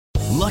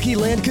Lucky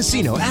Land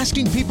Casino,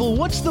 asking people,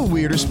 what's the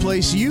weirdest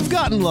place you've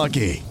gotten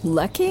lucky?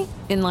 Lucky?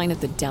 In line at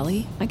the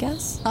deli, I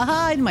guess?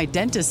 Aha, in my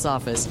dentist's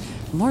office.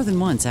 More than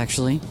once,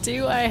 actually.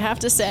 Do I have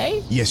to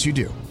say? Yes, you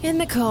do. In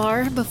the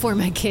car before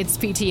my kids'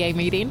 PTA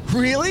meeting.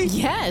 Really?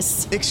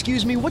 Yes.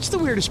 Excuse me, what's the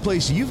weirdest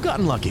place you've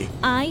gotten lucky?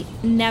 I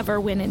never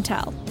win and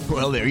tell.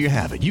 Well, there you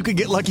have it. You can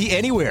get lucky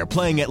anywhere,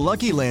 playing at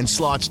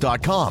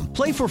LuckyLandSlots.com.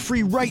 Play for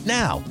free right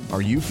now.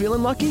 Are you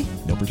feeling lucky?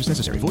 No purchase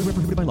necessary. Void where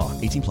prohibited by law.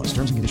 18 plus.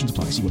 Terms and conditions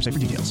apply. See website for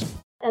details.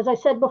 As I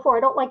said before, I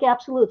don't like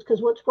absolutes, because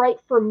what's right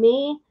for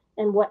me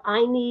and what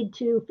I need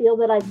to feel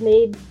that I've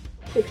made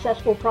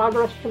successful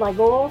progress to my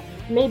goal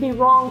may be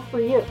wrong for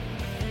you.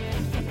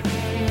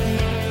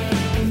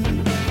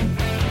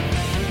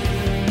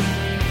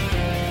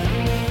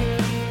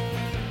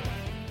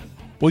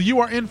 Well, you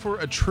are in for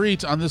a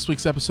treat on this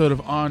week's episode of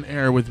On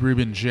Air with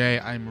Ruben J.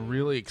 I'm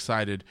really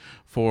excited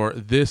for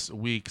this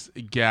week's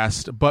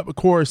guest. But, of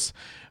course,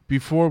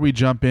 before we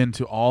jump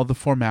into all the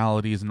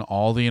formalities and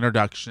all the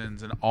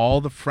introductions and all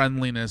the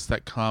friendliness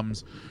that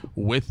comes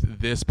with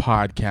this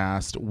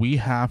podcast, we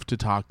have to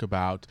talk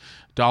about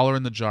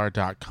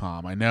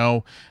dollarinthejar.com. I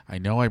know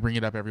I bring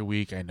it up every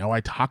week. I know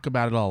I talk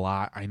about it a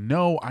lot. I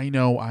know.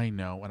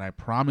 And I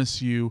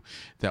promise you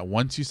that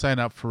once you sign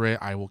up for it,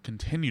 I will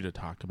continue to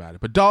talk about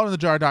it. But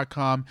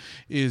dollarinthejar.com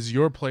is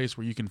your place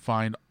where you can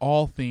find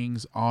all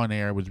things On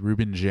Air with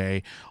Ruben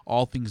J,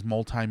 all things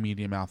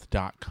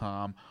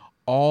multimediamouth.com,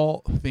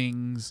 all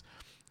things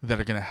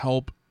that are going to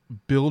help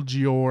build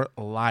your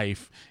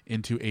life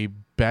into a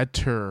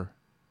better,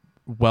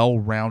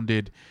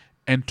 well-rounded,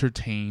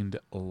 entertained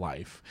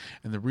life.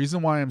 And the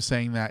reason why I'm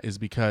saying that is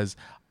because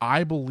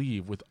I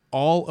believe with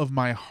all of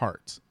my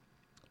heart,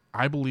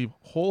 I believe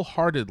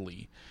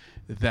wholeheartedly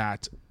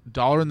that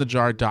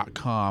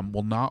dollarinthejar.com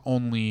will not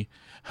only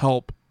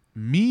help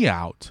me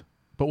out,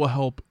 but will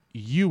help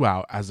you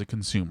out as a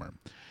consumer.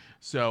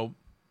 So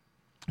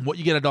what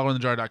you get at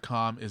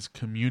dollarinthejar.com is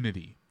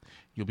community.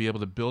 You'll be able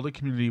to build a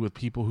community with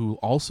people who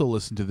also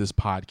listen to this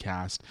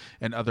podcast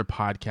and other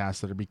podcasts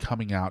that are be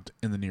coming out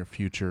in the near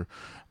future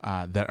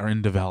that are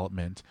in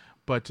development.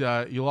 But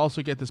you'll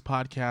also get this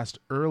podcast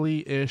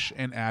early-ish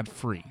and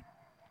ad-free.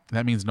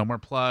 That means no more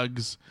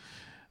plugs,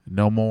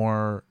 no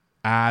more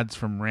ads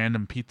from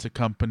random pizza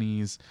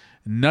companies.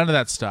 None of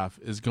that stuff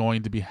is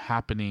going to be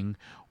happening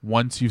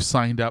once you've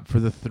signed up for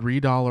the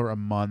 $3 a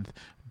month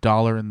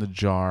Dollar in the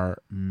Jar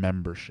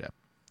membership.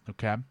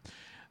 Okay,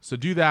 so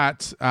do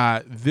that.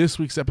 This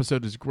week's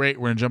episode is great.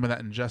 We're going to jump into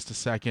that in just a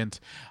second.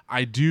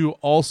 I do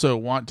also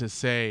want to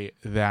say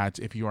that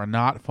if you are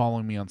not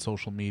following me on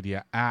social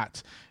media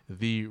at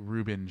the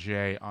Ruben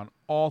J on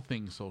all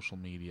things social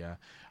media,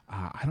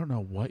 I don't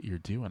know what you're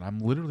doing. I'm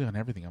literally on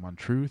everything. I'm on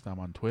Truth. I'm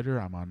on Twitter.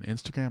 I'm on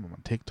Instagram. I'm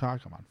on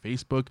TikTok. I'm on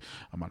Facebook.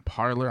 I'm on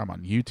Parler. I'm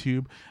on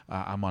YouTube.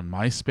 I'm on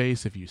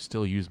MySpace. If you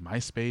still use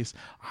MySpace,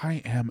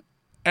 I am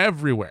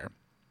everywhere.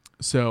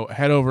 So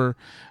head over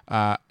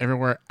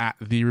everywhere at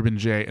the Ruben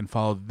J and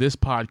follow this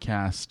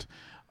podcast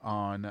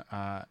on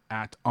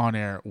at On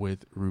Air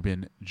with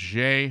Ruben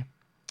J.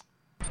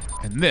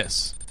 And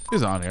this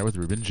is On Air with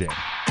Ruben J.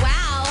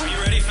 Wow. Are you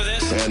ready for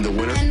this? And the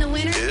winner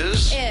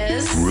is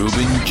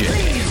Ruben J.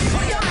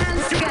 Put your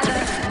hands together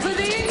for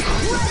the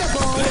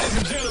incredible. Ladies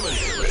and gentlemen,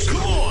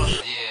 come on.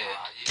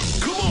 Yeah.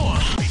 Come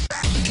on.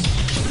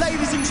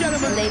 Ladies and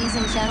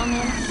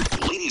gentlemen.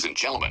 Ladies and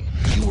gentlemen,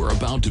 you are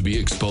about to be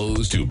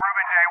exposed to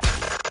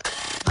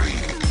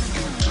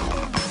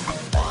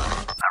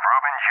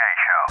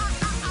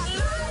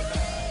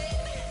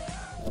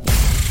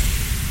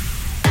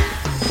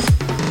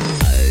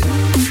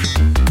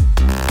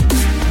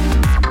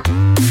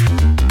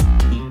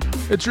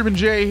It's Ruben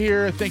J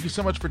here. Thank you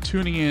so much for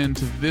tuning in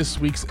to this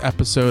week's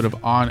episode of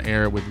On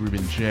Air with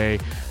Ruben J.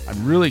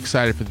 I'm really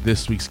excited for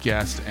this week's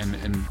guest,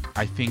 and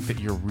I think that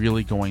you're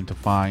really going to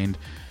find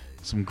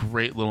some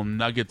great little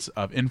nuggets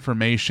of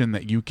information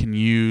that you can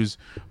use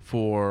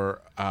for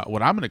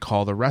what I'm going to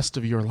call the rest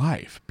of your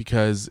life,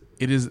 because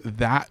it is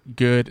that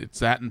good, it's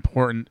that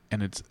important,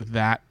 and it's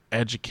that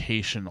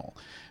educational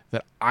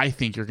that I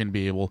think you're going to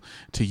be able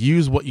to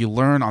use what you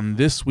learn on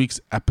this week's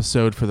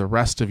episode for the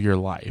rest of your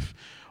life.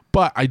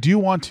 But I do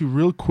want to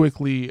real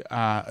quickly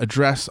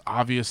address,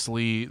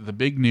 obviously, the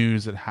big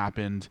news that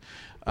happened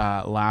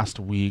last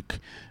week.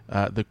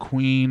 The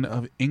Queen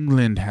of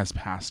England has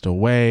passed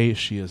away.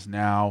 She is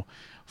now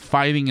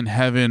fighting in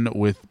heaven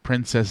with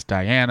Princess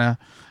Diana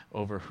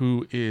over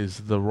who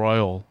is the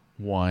royal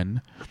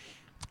one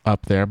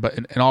up there. But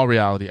in all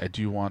reality, I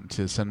do want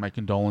to send my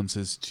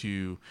condolences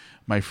to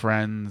my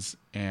friends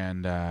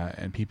and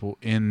people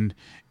in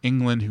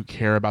England who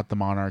care about the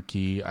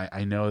monarchy.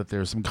 I know that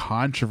there's some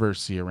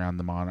controversy around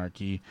the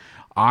monarchy.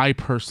 I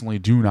personally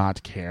do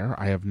not care.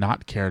 I have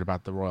not cared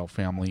about the royal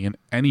family in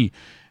any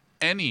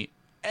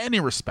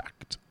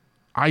respect.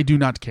 I do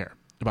not care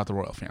about the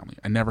royal family.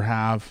 I never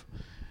have,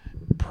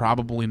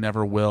 probably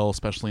never will,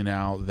 especially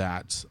now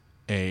that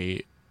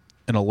an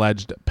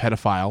alleged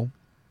pedophile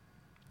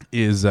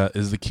is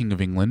the King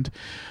of England.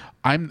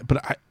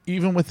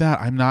 Even with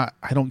that,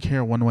 I don't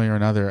care one way or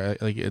another.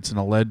 Like, it's an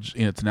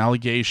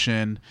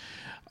allegation.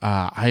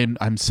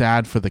 I'm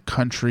sad for the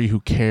country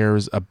who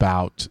cares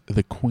about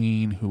the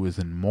Queen, who is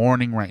in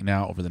mourning right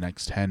now over the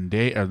next 10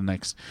 days, or the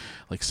next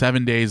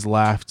 7 days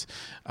left.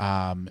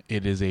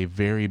 It is a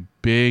very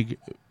big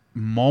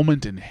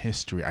moment in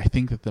history. I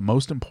think that the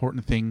most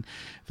important thing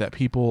that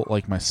people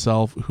like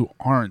myself who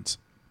aren't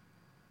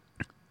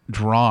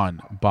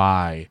drawn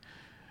by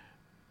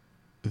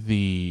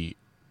the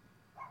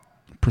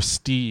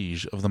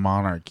prestige of the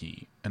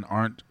monarchy and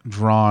aren't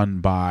drawn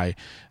by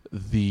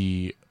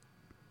the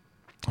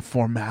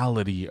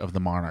formality of the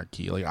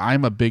monarchy.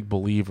 I'm a big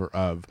believer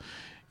of,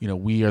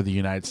 we are the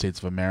United States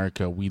of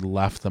America. We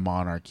left the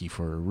monarchy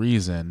for a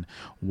reason.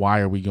 Why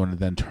are we going to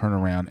then turn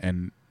around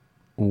and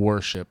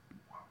worship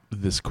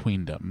this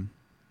queendom?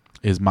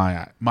 Is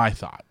my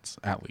thoughts,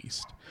 at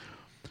least.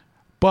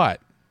 But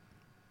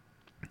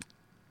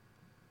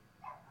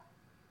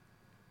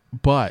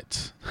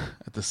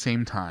at the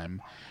same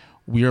time,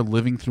 we are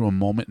living through a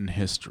moment in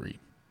history.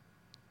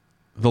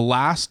 The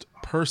last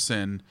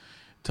person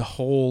to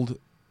hold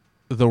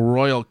the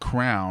royal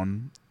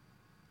crown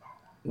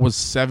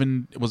was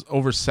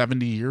over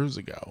 70 years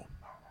ago.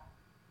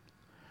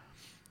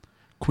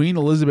 Queen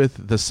Elizabeth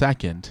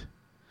II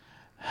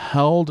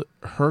held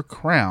her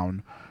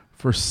crown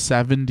for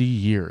 70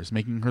 years,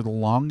 making her the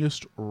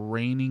longest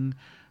reigning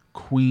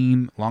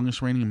queen,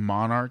 longest reigning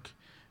monarch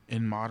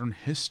in modern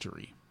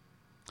history.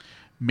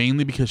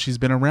 Mainly because she's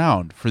been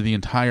around for the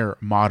entire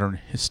modern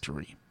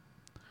history.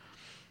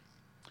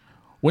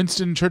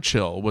 Winston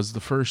Churchill was the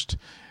first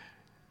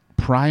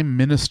Prime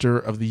Minister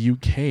of the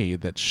UK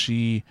that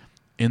she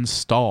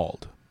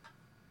installed.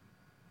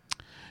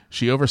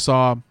 She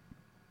oversaw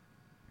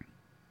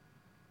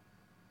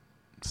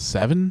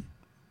 10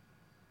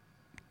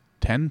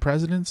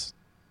 presidents.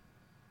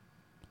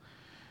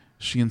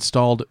 She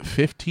installed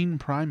 15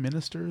 prime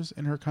ministers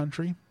in her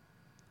country.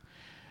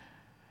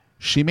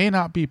 She may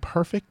not be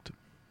perfect.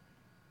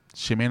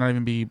 She may not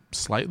even be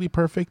slightly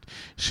perfect.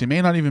 She may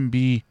not even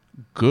be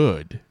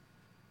good,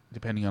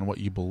 depending on what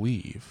you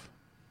believe.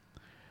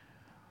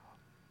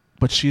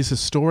 But she's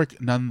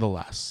historic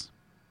nonetheless.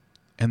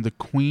 And the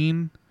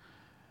Queen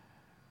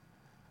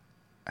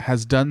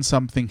has done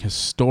something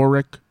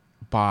historic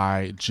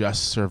by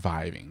just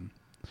surviving.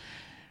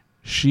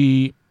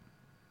 She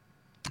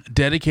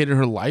dedicated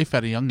her life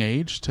at a young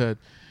age to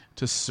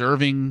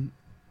serving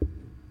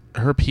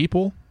her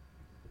people.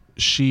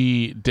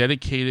 She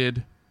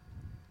dedicated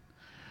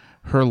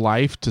her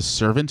life to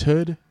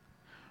servanthood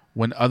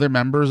when other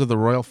members of the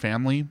royal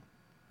family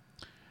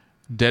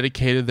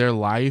dedicated their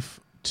life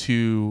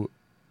to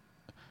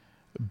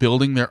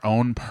building their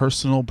own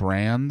personal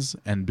brands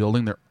and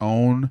building their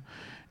own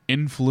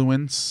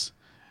influence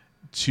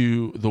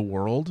to the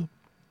world,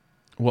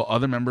 while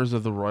other members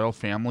of the royal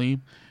family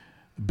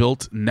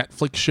built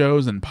Netflix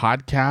shows and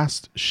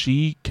podcasts.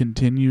 She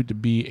continued to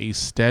be a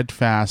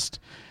steadfast,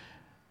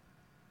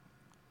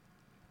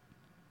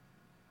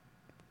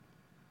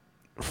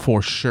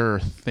 for sure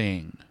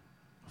thing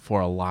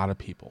for a lot of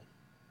people.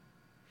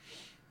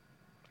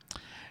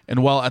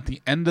 And while at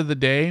the end of the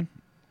day,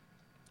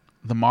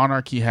 the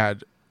monarchy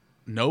had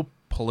no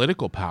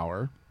political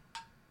power,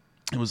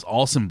 it was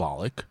all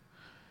symbolic.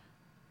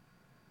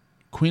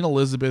 Queen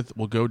Elizabeth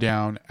will go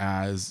down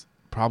as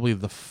probably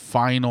the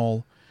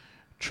final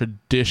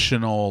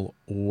traditional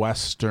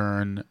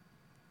Western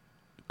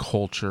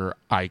culture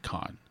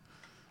icon.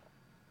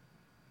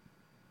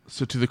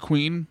 So to the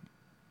Queen,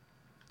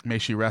 may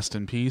she rest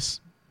in peace.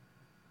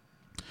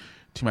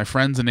 To my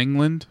friends in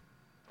England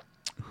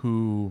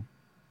who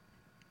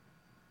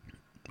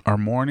are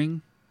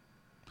mourning,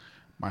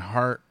 my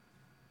heart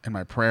and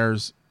my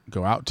prayers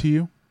go out to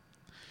you.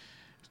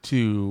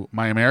 To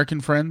my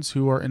American friends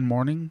who are in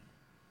mourning,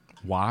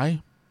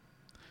 why?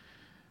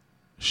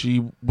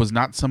 She was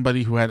not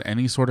somebody who had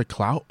any sort of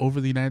clout over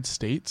the United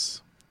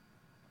States.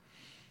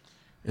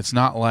 It's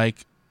not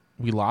like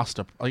we lost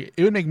it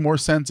would make more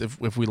sense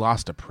if we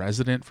lost a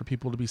president for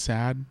people to be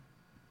sad.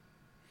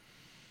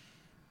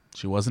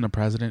 She wasn't a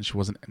president. She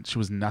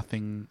was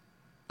nothing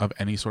of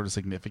any sort of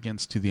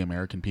significance to the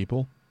American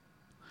people.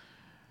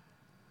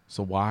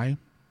 So why?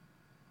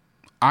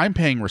 I'm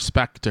paying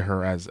respect to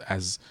her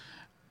as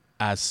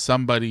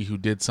somebody who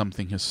did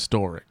something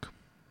historic.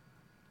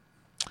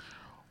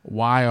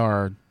 Why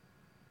are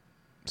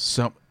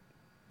so...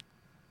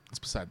 It's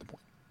beside the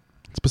point.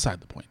 It's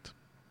beside the point.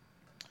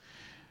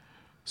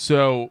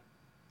 So,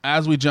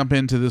 as we jump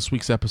into this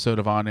week's episode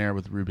of On Air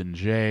with Ruben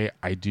J,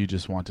 I do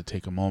just want to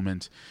take a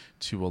moment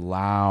to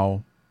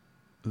allow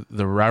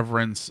the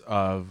reverence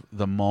of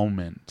the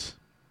moment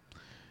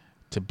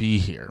to be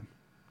here.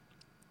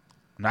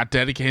 I'm not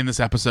dedicating this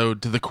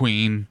episode to the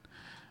Queen.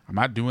 I'm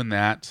not doing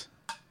that.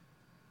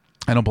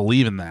 I don't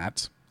believe in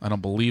that. I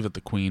don't believe that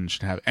the Queen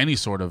should have any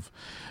sort of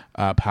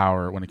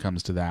power when it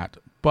comes to that.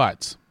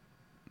 But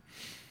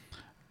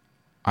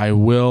I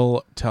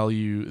will tell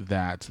you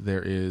that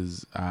there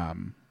is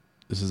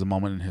this is a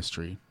moment in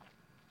history.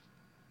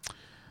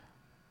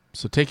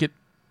 So take it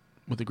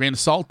with a grain of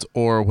salt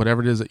or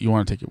whatever it is that you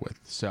want to take it with.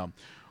 So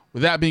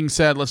with that being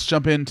said, let's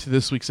jump into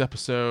this week's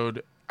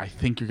episode. I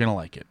think you're going to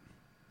like it.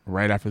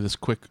 right after this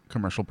quick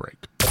commercial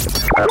break.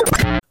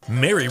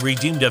 Mary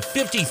redeemed a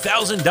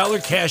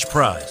 $50,000 cash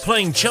prize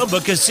playing Chumba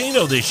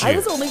Casino this year. I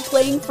was only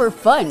playing for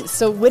fun,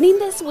 so winning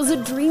this was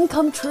a dream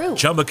come true.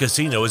 Chumba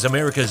Casino is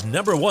America's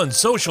 #1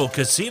 social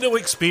casino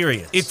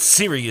experience. It's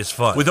serious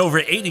fun. With over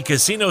 80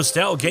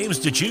 casino-style games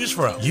to choose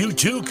from, you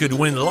too could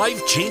win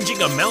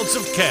life-changing amounts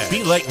of cash.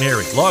 Be like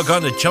Mary. Log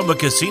on to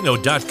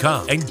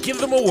ChumbaCasino.com and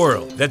give them a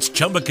whirl. That's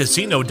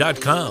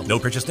ChumbaCasino.com. No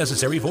purchase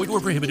necessary. Void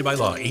where prohibited by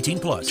law.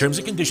 18+. Terms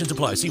and conditions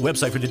apply. See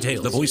website for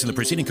details. The voice in the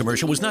preceding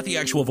commercial was not the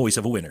actual voice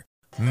of a winner.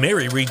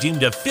 Mary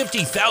redeemed a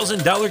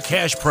 $50,000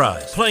 cash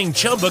prize playing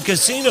Chumba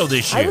Casino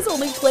this year. I was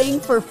only playing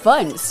for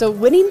fun, so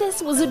winning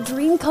this was a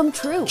dream come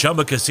true.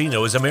 Chumba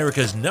Casino is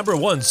America's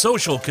 #1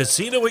 social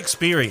casino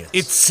experience.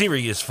 It's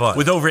serious fun.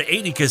 With over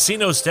 80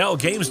 casino-style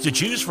games to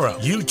choose from,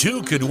 you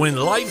too could win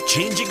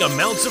life-changing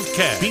amounts of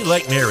cash. Be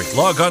like Mary.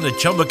 Log on to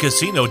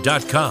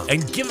ChumbaCasino.com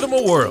and give them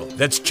a whirl.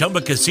 That's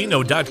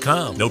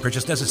ChumbaCasino.com. No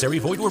purchase necessary.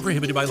 Void where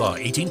prohibited by law.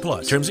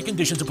 18+. Terms and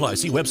conditions apply.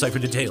 See website for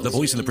details. The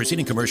voice in the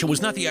preceding commercial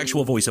was not the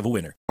actual voice of a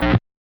winner.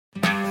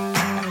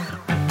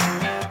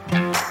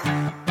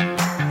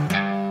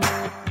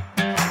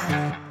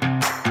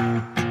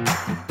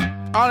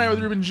 On Air with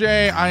Ruben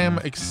J. I am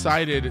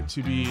excited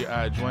to be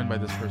joined by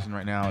this person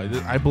right now.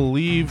 I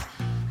believe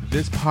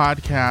this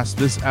podcast,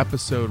 this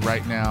episode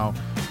right now,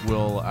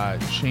 will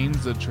change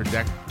the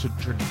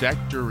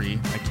trajectory,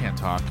 I can't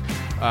talk,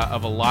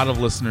 of a lot of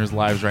listeners'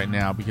 lives right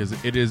now, because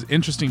it is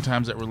interesting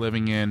times that we're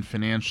living in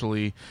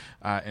financially,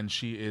 and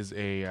she is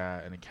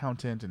an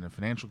accountant and a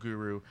financial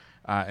guru,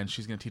 and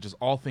she's going to teach us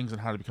all things on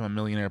how to become a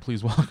millionaire.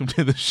 Please welcome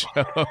to the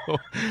show,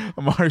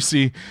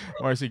 Marcy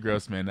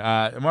Grossman.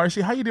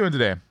 Marcy, how you doing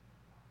today?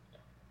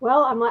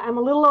 Well, I'm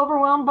a little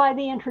overwhelmed by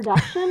the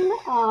introduction.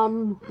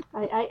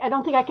 I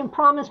don't think I can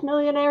promise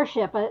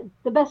millionaireship.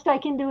 The best I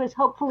can do is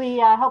hopefully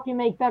help you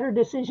make better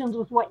decisions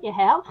with what you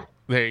have.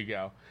 There you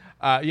go.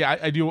 Yeah,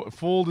 I do.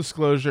 Full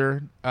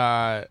disclosure,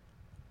 I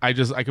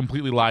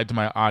completely lied to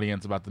my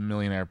audience about the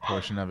millionaire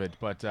portion of it.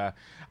 But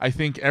I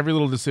think every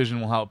little decision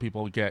will help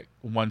people get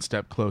one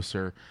step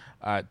closer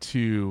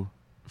to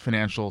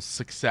financial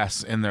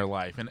success in their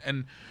life.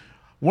 And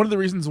one of the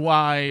reasons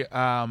why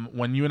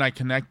when you and I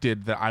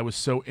connected that I was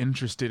so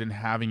interested in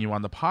having you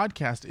on the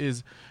podcast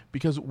is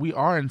because we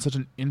are in such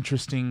an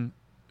interesting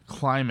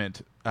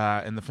climate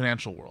in the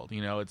financial world.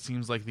 You know, it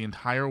seems like the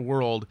entire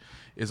world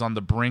is on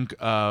the brink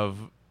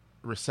of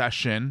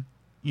recession,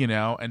 you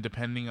know, and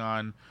depending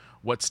on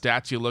what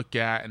stats you look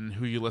at and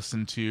who you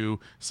listen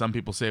to, some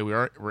people say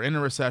we're in a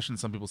recession,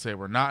 some people say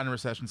we're not in a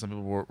recession, some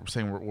people were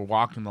saying we're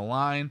walking the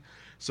line.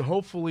 So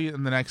hopefully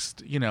in the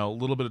next,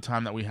 little bit of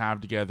time that we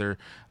have together,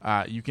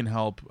 you can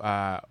help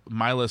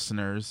my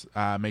listeners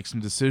make some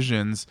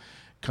decisions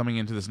coming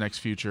into this next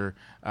future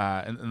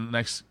and the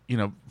next,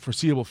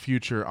 foreseeable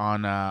future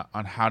on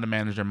how to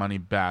manage their money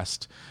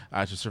best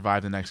to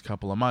survive the next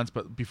couple of months.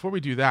 But before we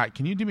do that,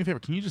 can you do me a favor?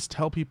 Can you just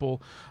tell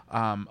people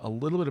a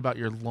little bit about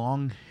your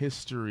long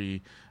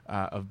history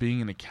of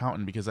being an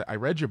accountant? Because I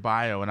read your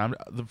bio, and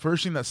the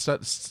first thing that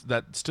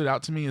stood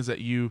out to me is that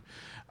you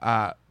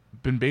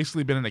been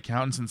an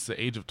accountant since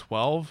the age of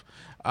 12.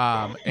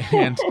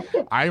 And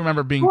I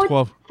remember being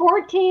 12.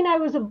 14, I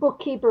was a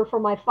bookkeeper for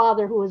my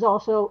father, who was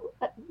also,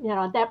 at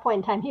that point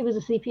in time, he was a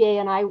CPA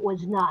and I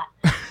was not.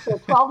 So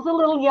 12 is a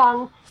little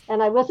young,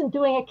 and I wasn't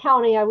doing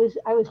accounting. I was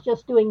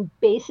just doing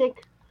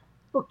basic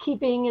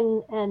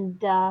bookkeeping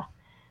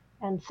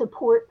and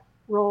support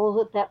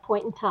roles at that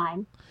point in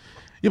time.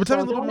 Yeah, but tell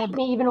me a So little bit don't more.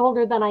 make me even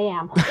older than I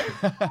am.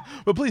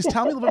 But please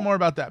tell me a little bit more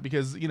about that,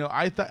 because,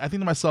 I think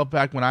to myself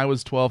back when I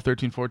was 12,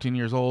 13, 14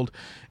 years old,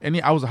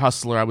 and I was a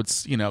hustler. I would,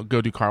 go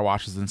do car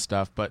washes and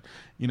stuff, but,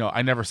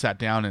 I never sat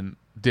down and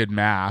did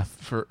math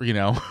for,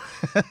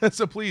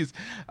 So please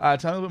tell me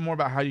a little bit more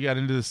about how you got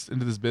into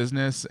this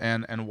business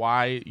and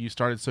why you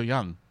started so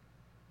young.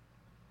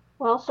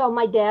 Well, so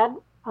my dad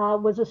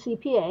was a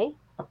CPA,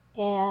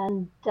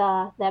 and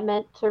that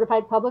meant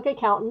certified public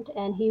accountant,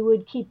 and he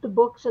would keep the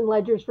books and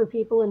ledgers for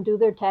people and do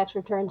their tax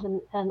returns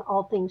and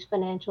all things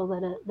financial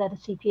that a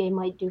CPA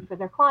might do for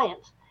their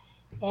clients.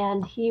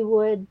 And he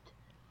would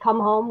come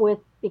home with,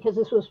 because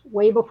this was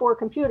way before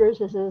computers,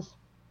 this is,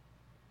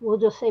 we'll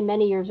just say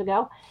many years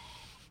ago,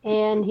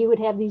 and he would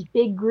have these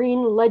big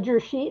green ledger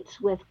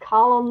sheets with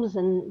columns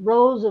and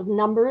rows of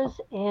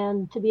numbers,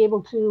 and to be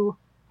able to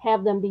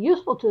have them be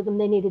useful to them,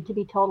 they needed to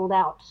be totaled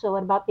out. So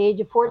at about the age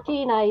of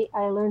 14, I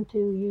learned to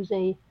use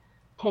a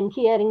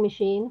 10-key adding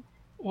machine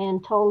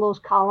and total those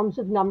columns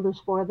of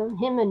numbers for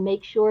him and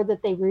make sure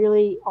that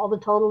all the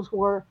totals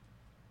were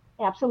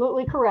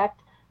absolutely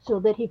correct,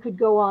 so that he could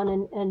go on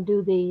and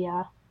do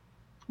the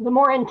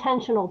more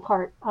intentional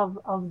part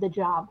of the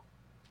job.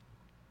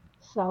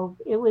 So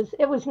it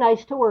was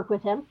nice to work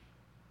with him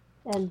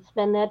and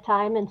spend that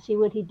time and see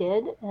what he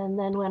did. And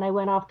then when I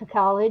went off to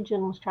college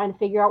and was trying to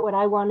figure out what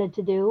I wanted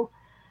to do,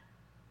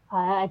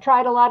 I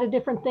tried a lot of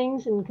different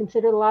things and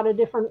considered a lot of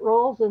different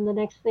roles. And the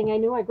next thing I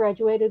knew, I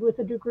graduated with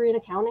a degree in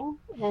accounting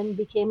and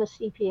became a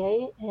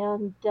CPA,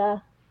 and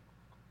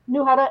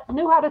knew how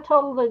to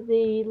total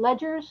the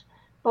ledgers,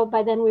 but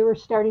by then we were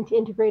starting to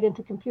integrate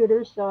into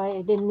computers, so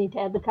I didn't need to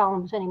add the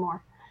columns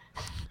anymore.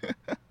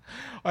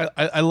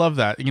 I love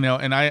that,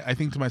 and I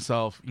think to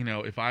myself,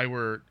 if I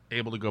were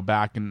able to go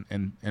back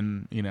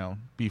and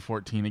be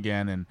 14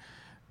 again and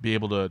be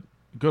able to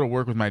go to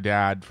work with my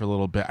dad for a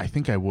little bit, I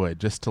think I would,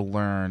 just to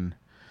learn.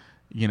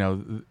 He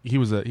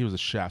was a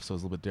chef, so it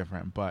was a little bit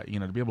different, but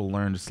to be able to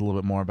learn just a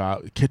little bit more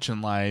about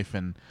kitchen life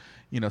and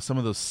some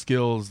of those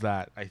skills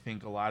that I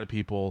think a lot of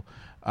people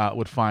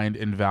would find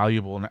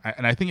invaluable.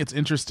 And I think it's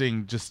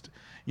interesting. Just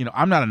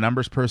I'm not a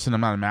numbers person,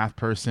 I'm not a math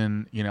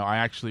person. I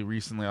actually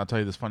recently, I'll tell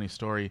you this funny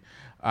story.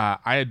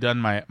 I had done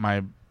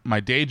my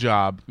day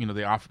job.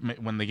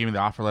 When they gave me the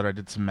offer letter, I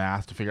did some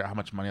math to figure out how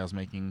much money I was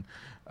making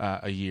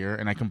a year,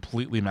 and I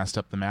completely messed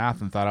up the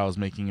math and thought I was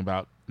making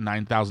about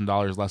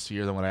 $9,000 less a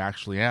year than what I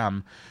actually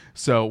am.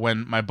 So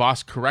when my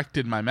boss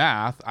corrected my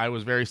math, I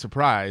was very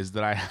surprised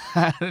that I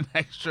had an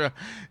extra,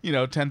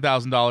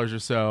 $10,000 or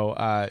so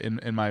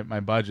in my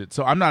budget.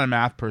 So I'm not a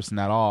math person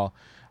at all.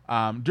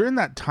 During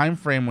that time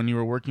frame when you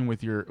were working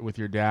with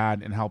your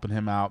dad and helping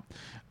him out,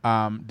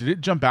 did it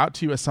jump out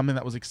to you as something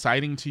that was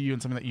exciting to you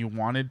and something that you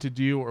wanted to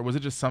do, or was it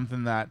just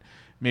something that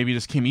maybe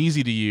just came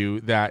easy to you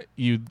that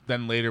you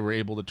then later were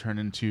able to turn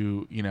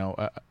into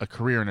a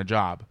career and a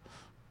job?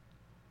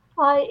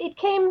 It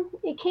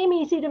came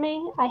easy to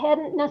me. I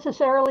hadn't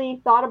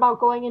necessarily thought about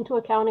going into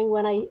accounting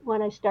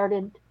when I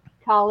started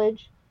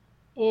college,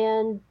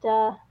 and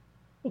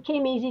it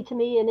came easy to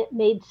me, and it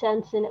made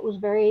sense, and it was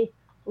very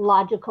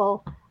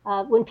logical.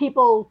 When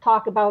people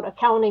talk about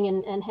accounting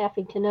and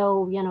having to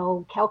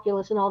know,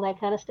 calculus and all that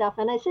kind of stuff,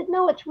 and I said,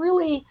 no, it's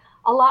really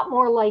a lot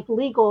more like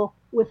legal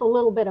with a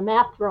little bit of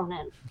math thrown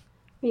in,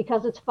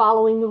 because it's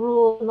following the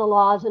rules and the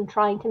laws and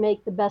trying to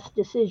make the best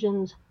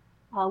decisions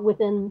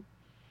within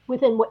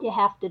what you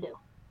have to do.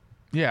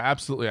 Yeah,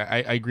 absolutely. I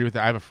agree with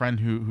that. I have a friend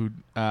who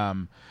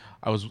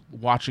I was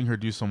watching her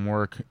do some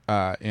work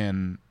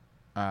in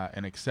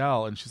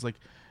Excel, and she's like,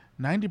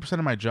 90%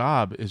 of my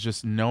job is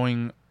just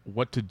knowing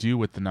what to do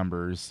with the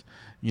numbers,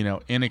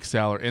 in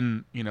Excel or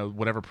in,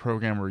 whatever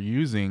program we're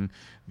using.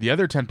 The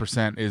other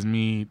 10% is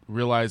me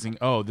realizing,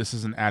 oh, this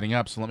isn't adding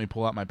up, so let me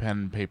pull out my pen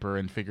and paper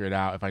and figure it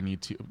out if I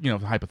need to,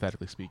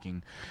 hypothetically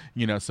speaking.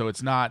 So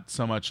it's not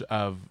so much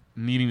of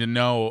needing to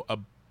know a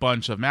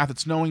bunch of math,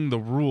 it's knowing the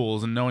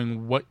rules and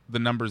knowing what the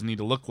numbers need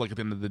to look like at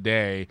the end of the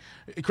day.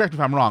 Correct me if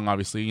I'm wrong,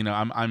 obviously,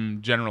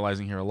 I'm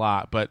generalizing here a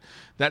lot, but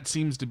that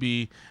seems to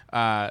be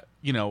a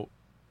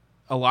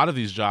lot of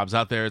these jobs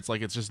out there. It's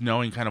like it's just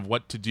knowing kind of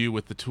what to do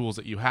with the tools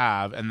that you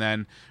have, and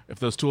then if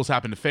those tools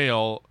happen to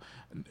fail,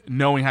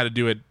 knowing how to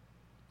do it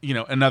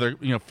another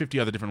 50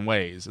 other different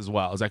ways as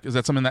well. Is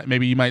that something that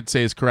maybe you might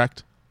say is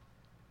correct?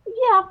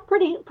 Yeah,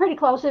 pretty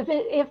close.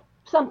 If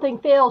something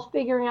fails,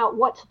 figuring out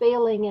what's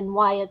failing and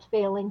why it's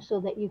failing so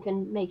that you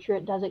can make sure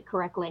it does it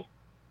correctly.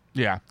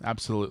 Yeah,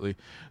 absolutely.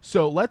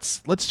 So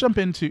let's jump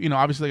into,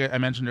 obviously like I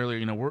mentioned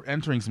earlier, we're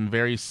entering some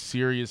very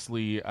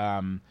seriously,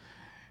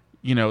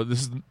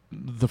 this is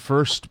the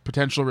first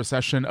potential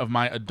recession of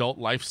my adult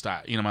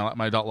lifestyle,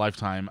 my adult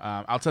lifetime,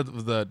 outside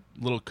of the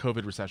little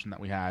COVID recession that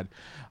we had.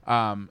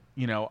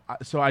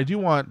 So I do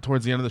want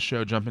towards the end of the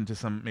show jump into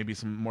some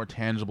more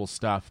tangible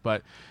stuff,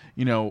 but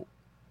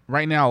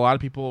right now a lot of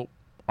people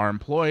are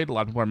employed, a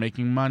lot of people are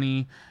making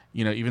money,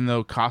 even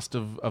though cost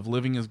of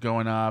living is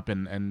going up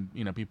and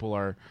people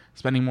are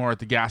spending more at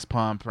the gas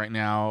pump right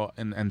now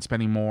and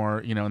spending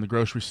more, in the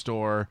grocery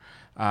store.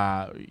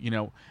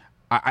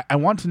 I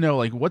want to know,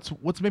 like,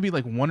 what's maybe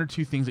like one or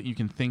two things that you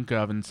can think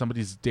of in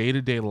somebody's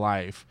day-to-day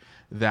life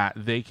that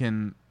they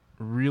can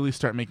really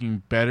start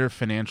making better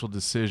financial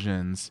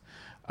decisions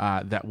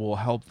that will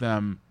help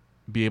them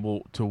be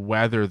able to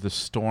weather the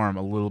storm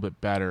a little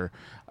bit better,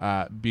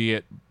 be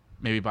it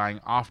maybe buying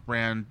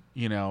off-brand,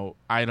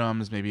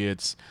 items. Maybe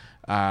it's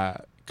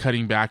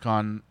cutting back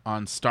on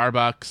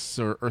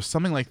Starbucks or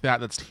something like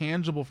that that's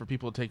tangible for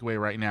people to take away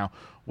right now.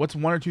 What's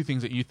one or two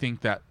things that you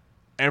think that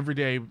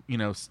everyday,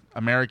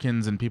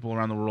 Americans and people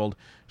around the world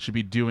should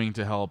be doing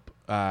to help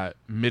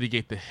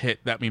mitigate the hit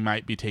that we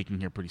might be taking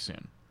here pretty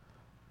soon?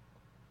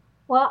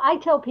 Well, I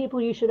tell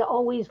people you should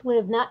always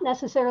live not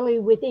necessarily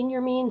within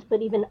your means,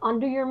 but even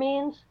under your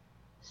means,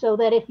 so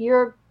that if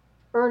you're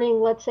earning,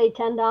 let's say,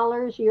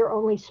 $10, you're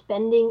only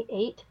spending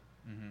 $8,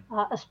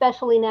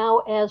 especially now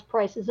as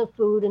prices of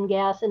food and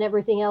gas and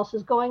everything else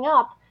is going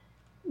up.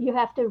 You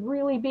have to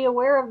really be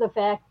aware of the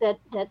fact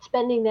that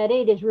spending that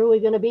 8 is really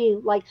going to be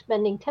like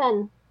spending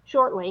 10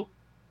 shortly.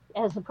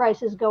 As the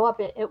prices go up,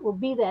 it will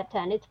be that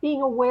 10. It's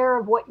being aware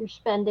of what you're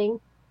spending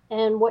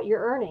and what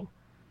you're earning.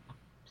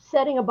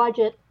 Setting a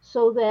budget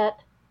so that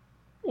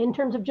in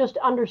terms of just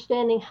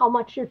understanding how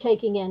much you're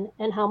taking in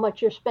and how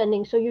much you're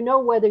spending, so you know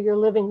whether you're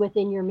living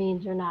within your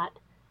means or not.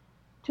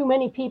 Too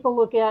many people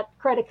look at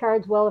credit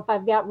cards. Well, if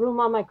I've got room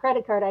on my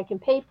credit card, I can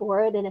pay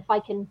for it. And if I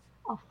can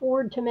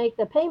afford to make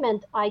the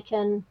payment, I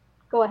can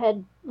go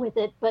ahead with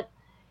it. But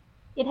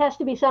it has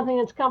to be something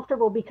that's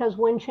comfortable, because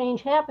when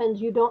change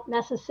happens, you don't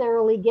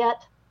necessarily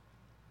get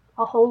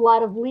a whole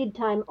lot of lead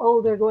time.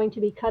 Oh, they're going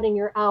to be cutting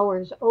your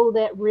hours. Oh,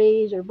 that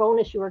raise or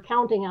bonus you were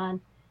counting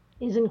on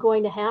isn't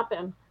going to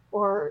happen,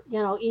 or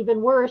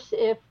even worse,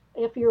 if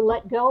you're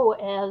let go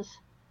as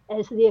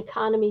the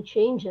economy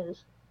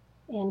changes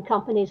and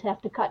companies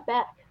have to cut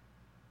back.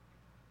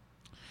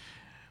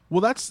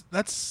 Well, that's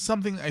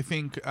something I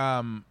think.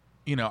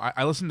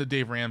 I listen to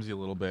Dave Ramsey a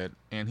little bit,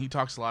 and he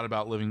talks a lot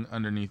about living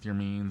underneath your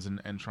means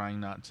and trying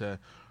not to.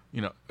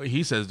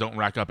 He says don't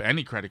rack up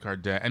any credit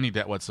card debt, any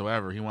debt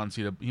whatsoever. He wants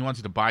you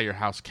to buy your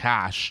house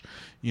cash,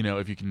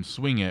 if you can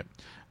swing it.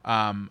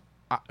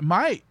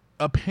 My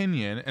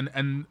opinion,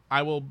 and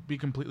I will be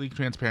completely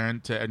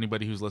transparent to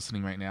anybody who's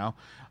listening right now,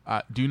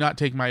 do not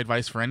take my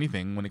advice for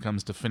anything when it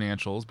comes to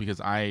financials,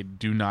 because I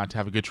do not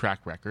have a good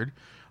track record.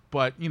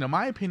 But,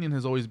 my opinion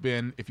has always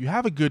been, if you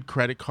have a good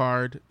credit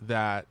card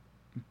that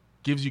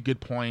gives you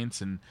good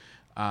points and,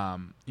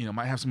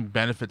 might have some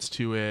benefits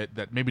to it,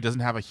 that maybe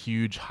doesn't have a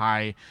huge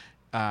high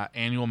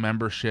annual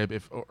membership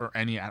or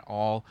any at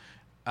all,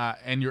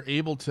 and you're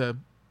able to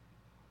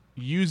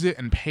use it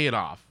and pay it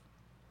off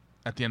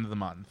at the end of the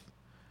month,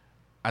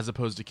 as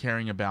opposed to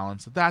carrying a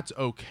balance, that's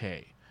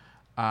okay.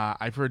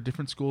 I've heard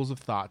different schools of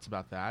thoughts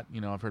about that.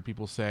 I've heard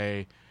people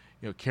say,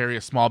 carry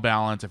a small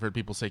balance. I've heard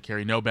people say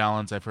carry no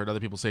balance. I've heard other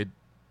people say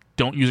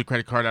don't use a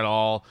credit card at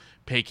all.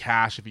 Pay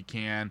cash if you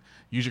can.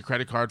 Use your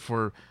credit card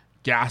for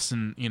gas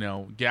and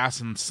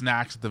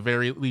snacks at the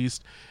very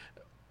least.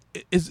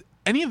 Is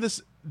any of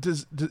this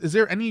is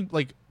there any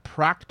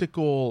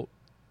practical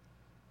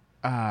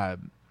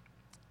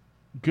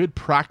good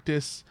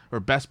practice or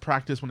best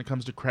practice when it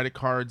comes to credit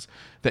cards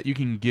that you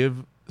can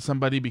give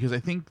somebody? Because I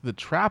think the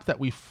trap that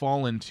we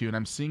fall into, and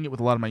I'm seeing it with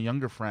a lot of my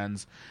younger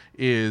friends,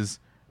 is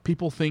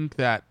people think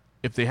that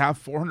if they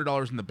have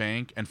 $400 in the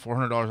bank and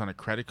 $400 on a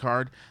credit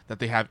card, that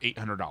they have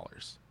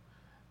 $800.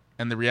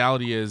 And the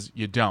reality is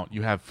you don't.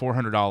 You have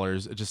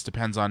 $400. It just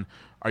depends on,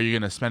 are you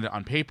going to spend it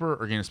on paper or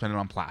are you going to spend it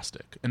on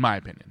plastic, in my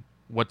opinion.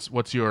 What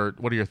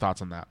are your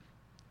thoughts on that?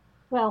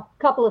 Well,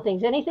 a couple of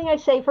things. Anything I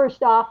say,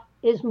 first off,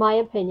 is my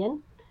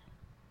opinion.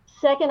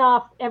 Second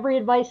off, every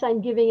advice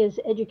I'm giving is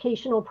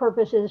educational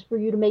purposes for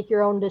you to make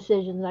your own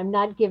decisions. I'm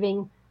not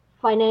giving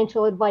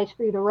financial advice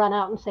for you to run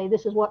out and say,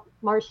 this is what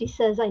Marcy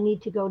says I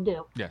need to go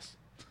do. Yes.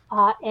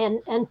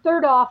 And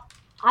third off,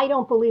 I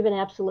don't believe in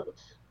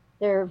absolutes.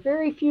 There are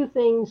very few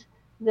things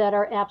that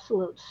are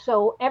absolutes.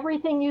 So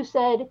everything you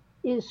said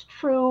is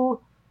true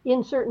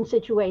in certain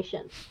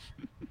situations.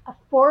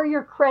 For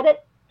your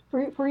credit,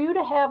 for you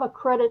to have a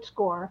credit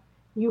score,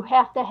 you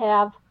have to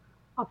have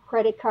a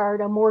credit card,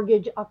 a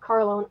mortgage, a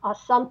car loan,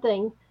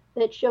 something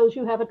that shows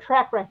you have a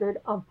track record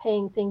of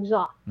paying things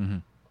off. Mm-hmm.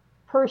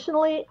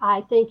 Personally,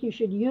 I think you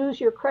should use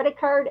your credit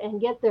card and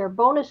get their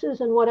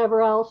bonuses and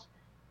whatever else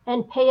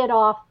and pay it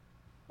off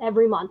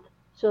every month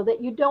so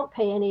that you don't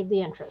pay any of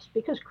the interest,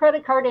 because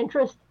credit card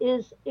interest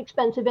is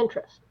expensive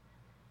interest.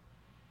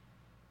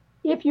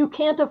 If you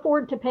can't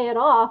afford to pay it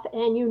off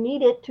and you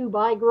need it to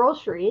buy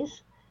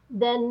groceries,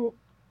 then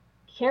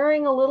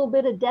carrying a little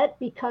bit of debt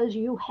because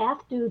you have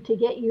to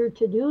get your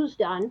to-dos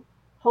done,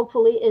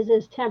 hopefully is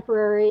as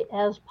temporary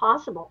as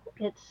possible.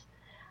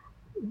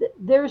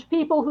 There's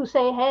people who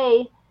say,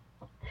 hey,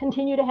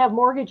 continue to have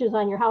mortgages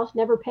on your house,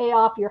 never pay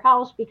off your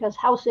house, because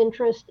house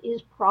interest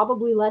is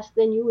probably less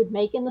than you would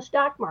make in the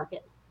stock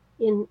market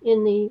in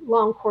the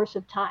long course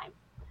of time.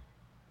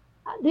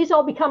 These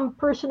all become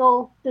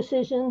personal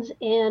decisions,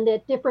 and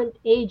at different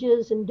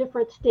ages and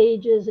different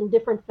stages and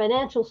different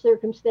financial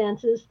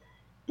circumstances,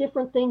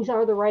 different things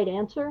are the right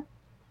answer.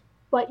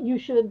 But you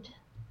should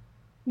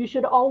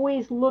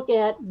always look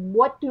at,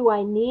 what do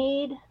I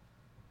need,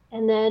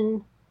 and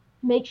then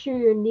make sure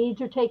your needs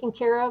are taken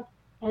care of,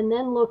 and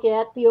then look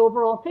at the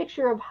overall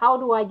picture of, how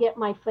do I get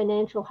my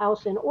financial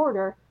house in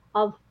order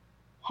of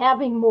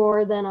having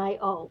more than I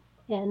owe.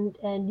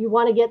 And you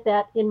want to get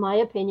that, in my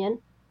opinion,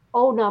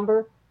 O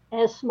number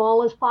as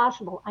small as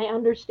possible. I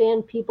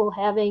understand people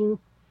having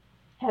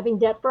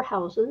debt for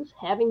houses,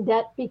 having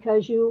debt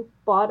because you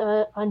bought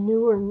a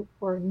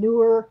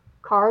newer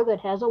car that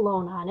has a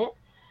loan on it.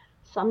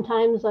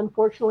 Sometimes,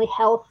 unfortunately,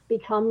 health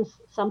becomes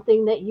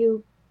something that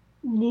you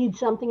need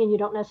something and you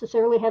don't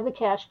necessarily have the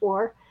cash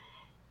for.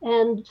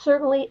 And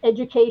certainly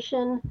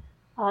education,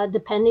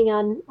 depending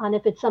on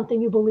if it's something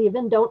you believe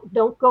in.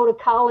 Don't go to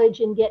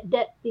college and get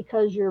debt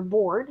because you're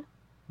bored.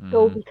 Mm-hmm.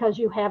 Go because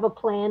you have a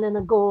plan and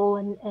a goal,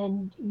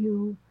 and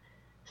you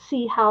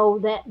see how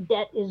that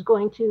debt is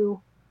going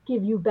to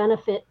give you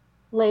benefit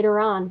later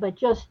on. But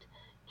just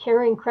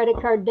carrying credit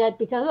card debt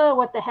because, oh,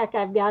 what the heck,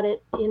 I've got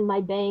it in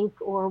my bank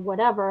or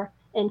whatever,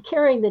 and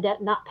carrying the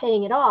debt, not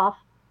paying it off,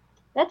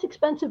 that's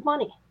expensive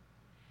money.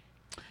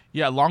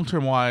 Yeah,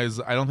 long-term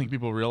wise, I don't think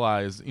people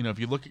realize, if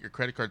you look at your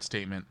credit card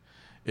statement,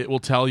 it will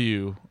tell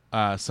you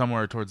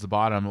somewhere towards the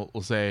bottom, it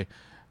will say,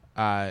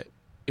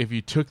 if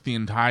you took the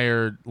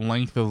entire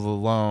length of the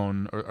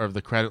loan or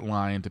the credit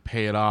line to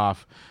pay it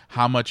off,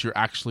 how much you're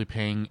actually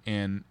paying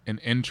in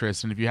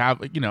interest. And if you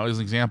have, as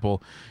an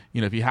example,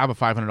 if you have a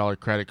 $500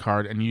 credit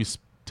card and you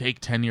take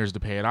 10 years to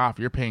pay it off,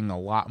 you're paying a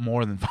lot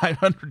more than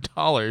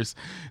 $500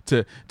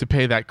 to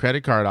pay that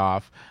credit card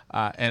off.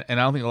 And I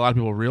don't think a lot of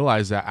people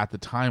realize that at the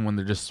time when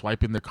they're just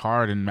swiping their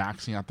card and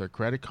maxing out their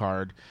credit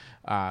card.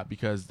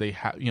 because they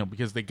have,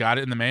 because they got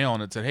it in the mail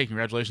and it said, hey,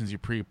 congratulations, you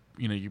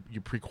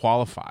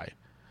pre-qualify.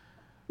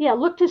 Yeah,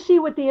 look to see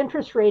what the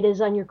interest rate is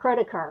on your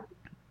credit card.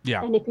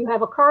 Yeah. And if you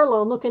have a car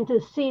loan, looking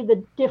to see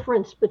the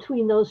difference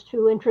between those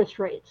two interest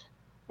rates.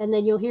 And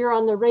then you'll hear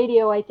on the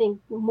radio, I think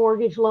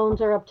mortgage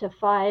loans are up to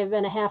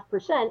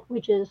 5.5%,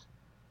 which is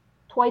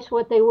twice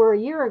what they were a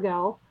year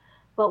ago.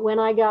 But when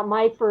I got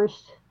my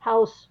first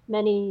house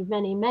many,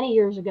 many, many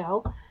years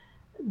ago,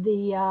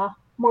 the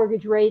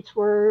mortgage rates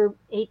were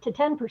 8 to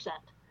 10%.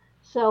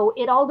 So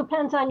it all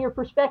depends on your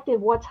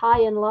perspective, what's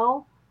high and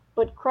low.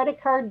 But credit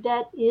card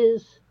debt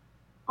is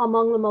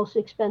among the most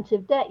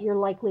expensive debt you're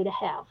likely to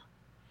have.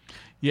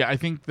 Yeah, I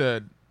think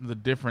the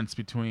difference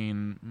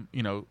between,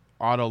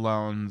 auto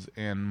loans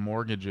and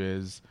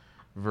mortgages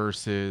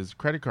versus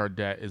credit card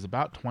debt is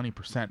about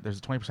 20%. There's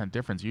a 20%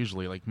 difference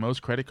usually. Like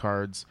most credit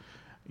cards,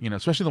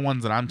 especially the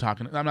ones that I'm not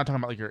talking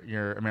about like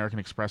your American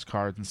Express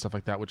cards and stuff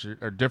like that, which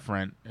are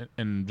different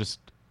and just,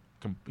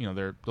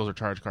 those are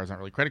charge cards, not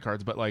really credit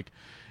cards, but like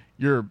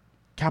your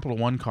Capital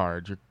One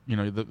cards,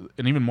 and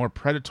even more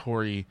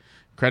predatory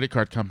credit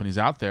card companies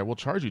out there will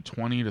charge you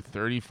 20 to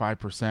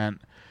 35%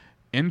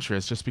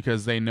 interest just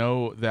because they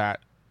know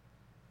that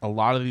a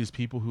lot of these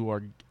people who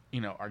are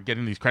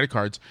getting these credit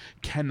cards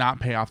cannot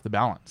pay off the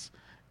balance,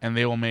 and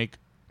they will make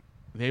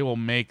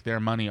their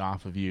money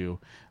off of you,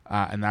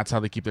 and that's how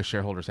they keep their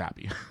shareholders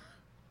happy.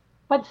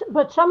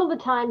 But some of the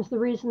times the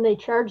reason they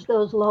charge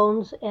those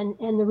loans and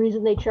the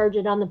reason they charge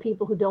it on the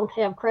people who don't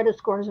have credit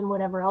scores and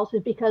whatever else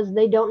is because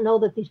they don't know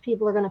that these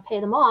people are going to pay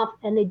them off,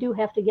 and they do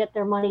have to get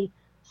their money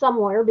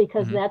somewhere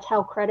because that's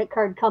how credit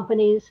card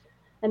companies,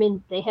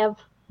 they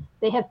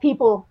have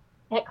people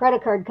at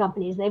credit card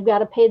companies. They've got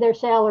to pay their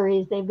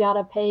salaries. They've got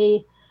to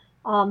pay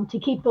to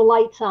keep the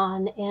lights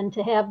on and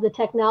to have the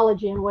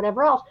technology and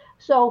whatever else.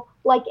 So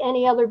like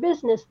any other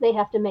business, they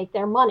have to make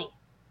their money.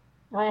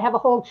 I have a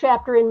whole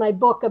chapter in my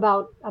book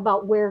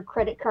about where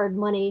credit card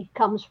money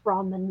comes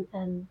from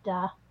and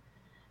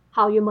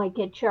how you might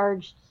get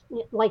charged.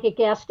 Like at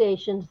gas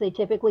stations, they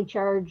typically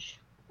charge,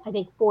 I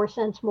think, 4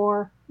 cents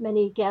more,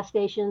 many gas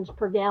stations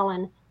per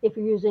gallon, if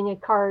you're using a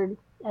card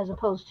as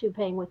opposed to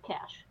paying with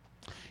cash.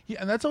 Yeah,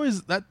 and that's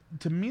always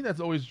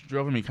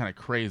driven me kind of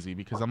crazy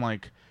because I'm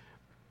like,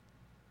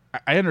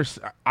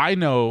 I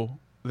know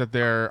that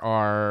there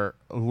are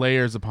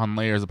layers upon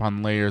layers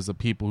upon layers of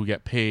people who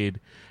get paid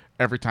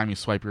every time you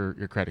swipe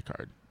your credit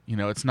card.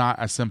 It's not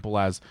as simple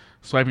as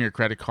swiping your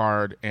credit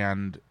card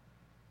and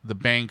the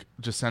bank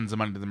just sends the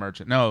money to the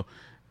merchant. No,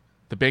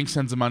 the bank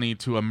sends the money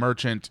to a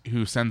merchant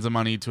who sends the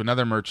money to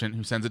another merchant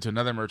who sends it to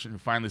another merchant who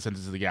finally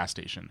sends it to the gas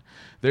station.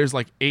 There's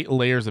like 8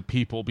 layers of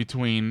people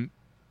between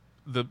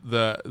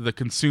the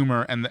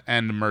consumer and the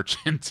end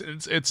merchant.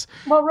 It's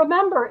well,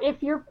 remember,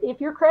 if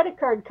your credit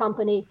card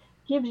company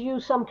gives you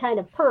some kind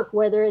of perk,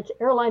 whether it's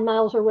airline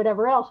miles or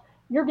whatever else,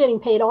 you're getting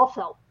paid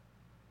also,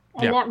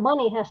 and that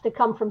money has to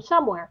come from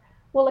somewhere.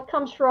 Well, it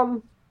comes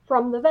from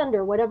the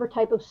vendor, whatever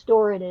type of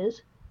store it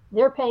is.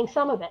 They're paying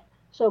some of it.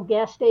 So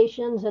gas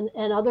stations and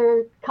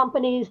other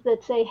companies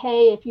that say,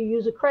 hey, if you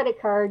use a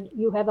credit card,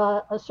 you have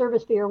a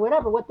service fee or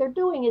whatever. What they're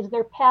doing is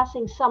they're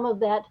passing some of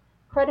that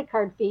credit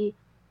card fee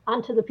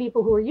onto the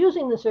people who are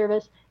using the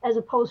service as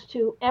opposed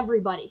to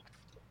everybody.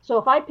 So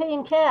if I pay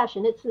in cash,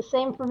 and it's the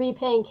same for me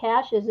paying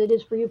cash as it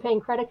is for you paying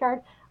credit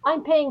card,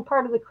 I'm paying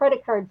part of the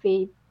credit card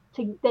fee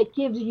that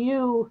gives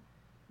you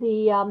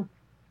the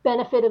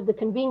benefit of the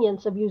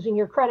convenience of using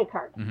your credit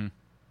card. Mm-hmm.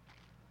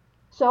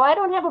 So I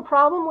don't have a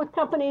problem with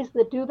companies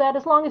that do that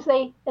as long as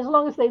they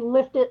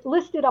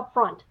list it up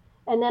front,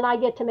 and then I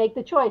get to make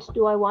the choice: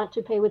 do I want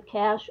to pay with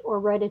cash or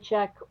write a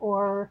check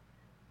or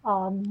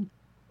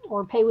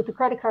pay with the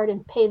credit card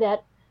and pay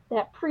that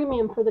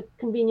premium for the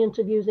convenience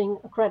of using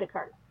a credit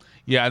card.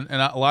 Yeah,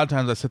 and a lot of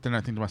times I sit there and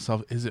I think to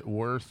myself, is it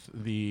worth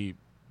the,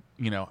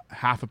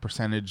 half a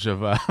percentage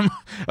of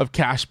of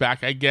cash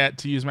back I get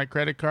to use my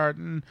credit card?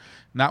 And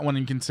not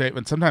one can say,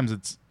 but sometimes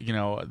it's,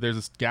 there's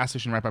this gas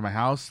station right by my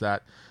house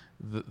that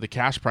the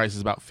cash price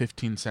is about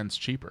 15 cents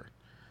cheaper,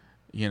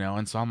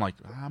 and so I'm like,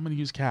 I'm going to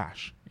use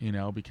cash,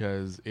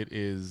 because it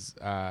is,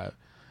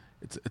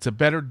 it's a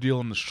better deal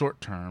in the short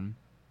term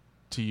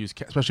to use,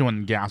 especially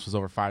when gas was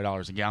over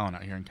 $5 a gallon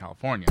out here in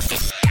California.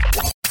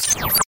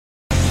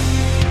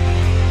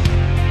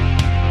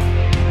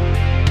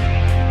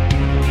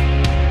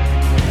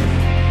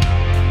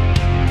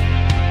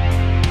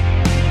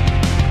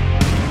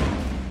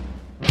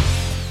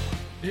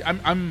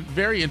 I'm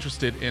very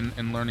interested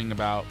in learning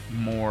about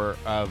more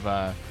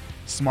of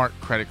smart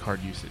credit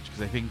card usage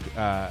because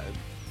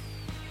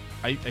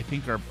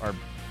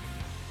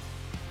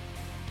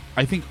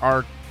I think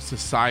our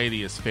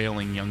society is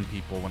failing young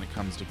people when it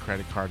comes to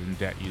credit card and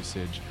debt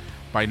usage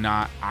by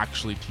not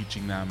actually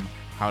teaching them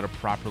how to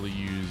properly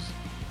use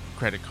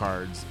credit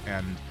cards.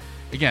 And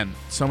again,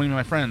 so many of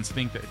my friends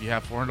think that if you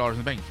have $400 in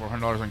the bank,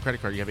 $400 on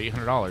credit card, you have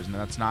 $800, and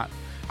that's not.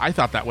 I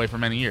thought that way for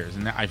many years,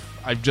 and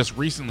I've just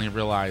recently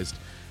realized,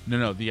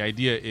 no. The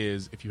idea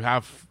is if you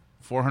have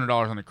 $400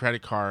 on a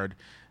credit card,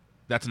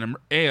 that's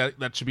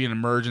that should be an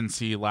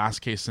emergency last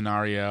case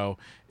scenario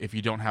if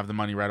you don't have the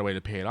money right away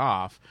to pay it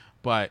off.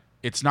 But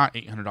it's not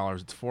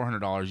 $800; it's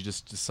 $400. You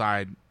just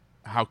decide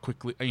how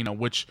quickly,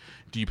 which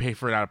do you pay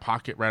for it out of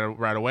pocket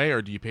right away,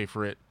 or do you pay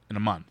for it in a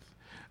month,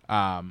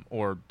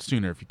 or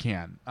sooner if you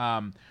can.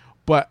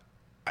 But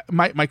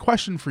my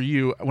question for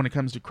you when it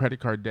comes to credit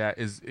card debt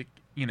is,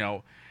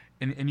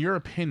 in your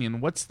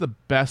opinion, what's the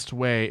best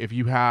way if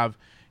you have,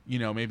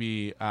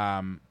 maybe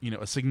a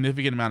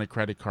significant amount of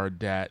credit card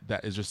debt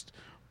that is just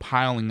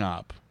piling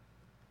up?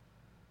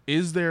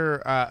 Is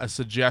there a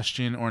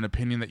suggestion or an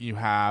opinion that you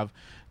have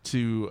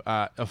to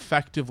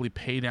effectively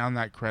pay down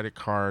that credit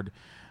card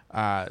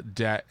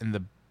debt in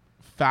the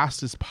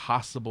fastest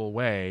possible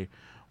way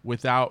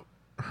without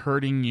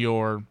hurting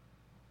your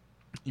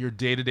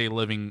day-to-day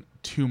living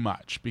too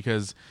much?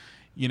 Because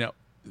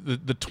the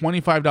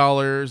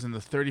 $25 and the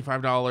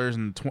 $35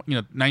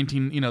 and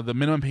 19, the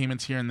minimum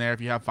payments here and there,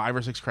 if you have 5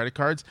 or 6 credit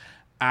cards,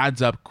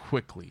 adds up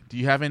quickly. Do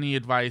you have any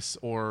advice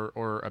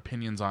or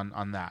opinions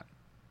on that?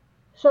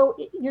 So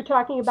you're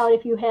talking about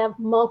if you have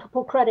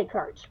multiple credit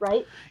cards,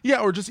 right?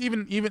 Yeah, or just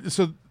even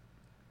so.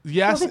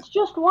 Yes. So if it's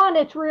just one,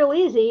 it's real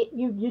easy.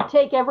 You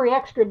take every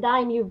extra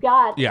dime you've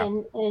got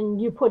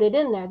and you put it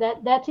in there.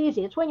 That's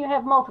easy. It's when you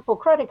have multiple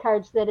credit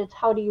cards that it's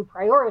how do you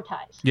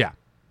prioritize? Yeah,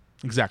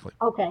 exactly.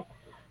 Okay.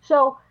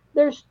 So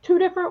there's 2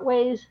 different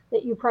ways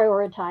that you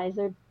prioritize.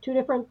 There are 2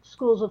 different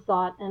schools of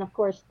thought, and of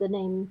course the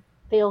name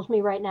fails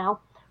me right now.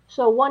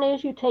 So one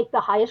is you take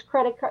the highest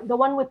credit card, the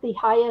one with the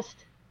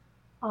highest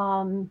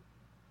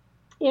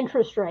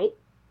interest rate,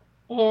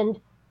 and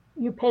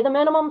you pay the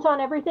minimums on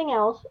everything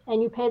else,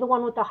 and you pay the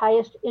one with the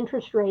highest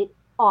interest rate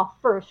off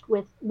first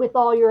with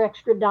all your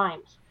extra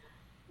dimes.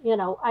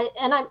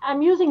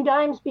 I'm using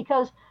dimes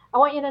because I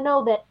want you to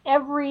know that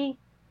every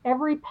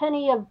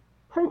penny of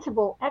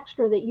principal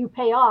extra that you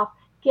pay off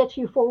gets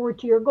you forward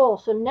to your goal.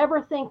 So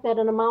never think that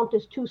an amount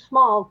is too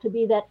small to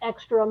be that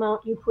extra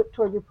amount you put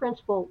toward your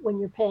principal when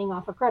you're paying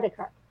off a credit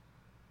card.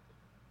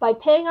 By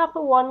paying off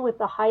the one with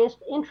the highest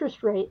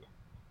interest rate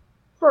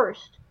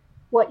first,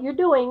 what you're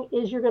doing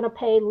is you're going to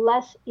pay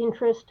less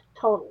interest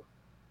total,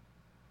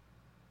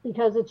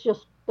 because it's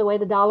just the way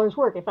the dollars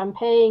work. If I'm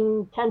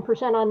paying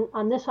 10%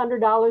 on this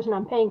 $100 and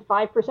I'm paying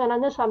 5%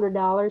 on this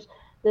 $100,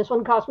 this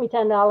one cost me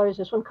 $10,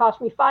 this one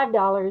cost me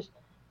 $5.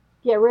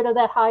 Get rid of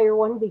that higher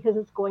one because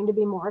it's going to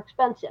be more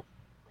expensive.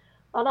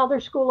 Another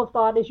school of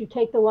thought is you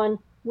take the one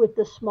with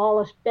the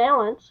smallest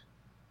balance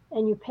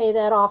and you pay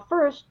that off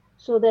first,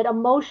 so that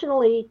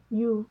emotionally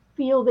you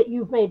feel that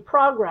you've made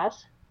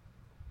progress.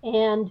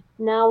 And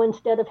now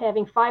instead of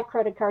having 5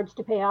 credit cards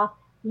to pay off,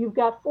 you've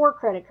got 4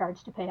 credit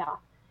cards to pay off.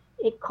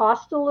 It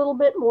costs a little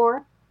bit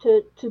more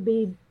to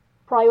be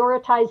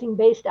prioritizing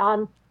based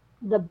on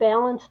the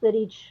balance that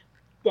each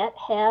debt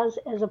has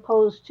as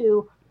opposed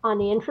to on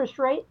the interest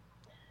rate.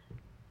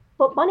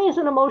 But money is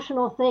an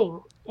emotional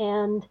thing.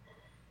 And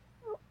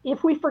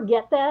if we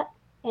forget that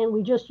and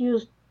we just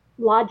use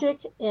logic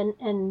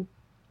and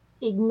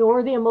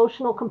ignore the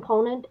emotional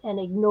component and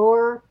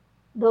ignore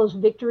those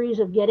victories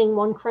of getting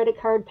one credit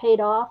card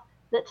paid off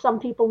that some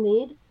people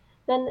need,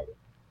 then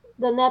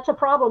that's a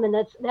problem, and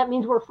that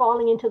means we're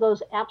falling into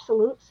those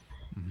absolutes.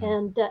 Mm-hmm.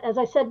 And as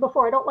I said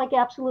before, I don't like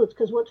absolutes,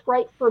 because what's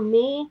right for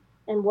me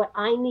and what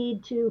I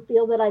need to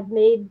feel that I've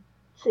made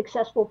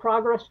successful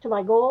progress to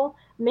my goal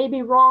may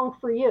be wrong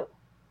for you.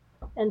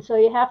 And so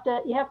you have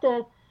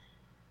to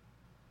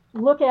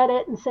look at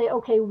it and say,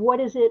 okay,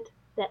 what is it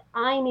that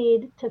I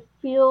need to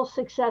feel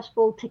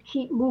successful to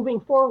keep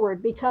moving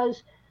forward?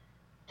 Because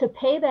to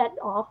pay that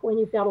off when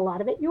you've got a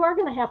lot of it, you are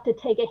going to have to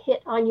take a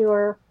hit on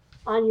your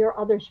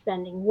other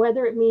spending,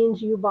 whether it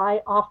means you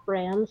buy off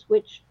brands,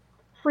 which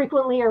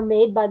frequently are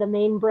made by the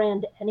main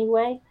brand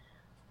anyway,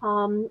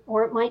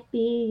 or it might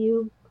be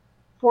you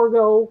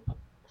forego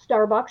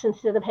Starbucks.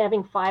 Instead of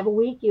having 5 a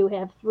week, you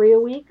have 3 a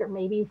week, or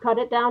maybe you cut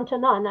it down to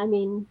none. I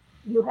mean,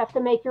 you have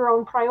to make your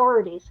own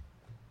priorities.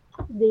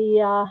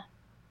 The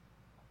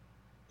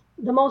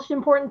most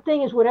important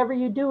thing is whatever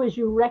you do is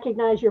you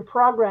recognize your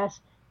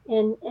progress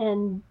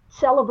and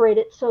celebrate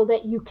it so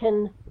that you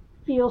can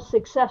feel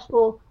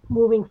successful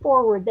moving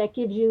forward. That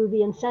gives you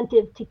the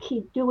incentive to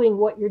keep doing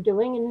what you're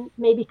doing and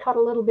maybe cut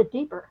a little bit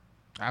deeper.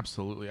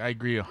 Absolutely. I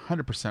agree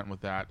 100%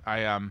 with that.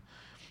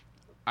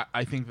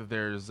 I think that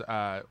there's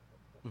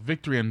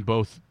victory in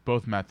both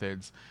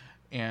methods.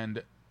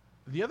 And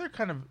the other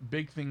kind of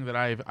big thing that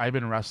I've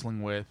been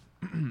wrestling with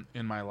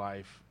in my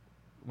life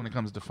when it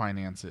comes to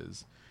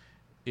finances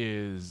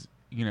is,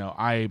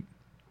 I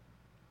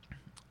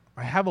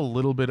have a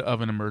little bit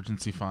of an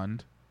emergency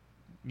fund,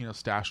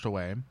 stashed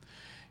away.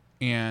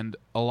 And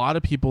a lot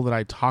of people that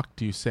I talk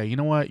to say, you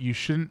know what, you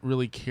shouldn't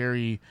really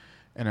carry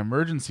an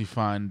emergency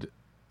fund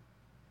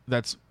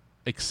that's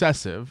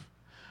excessive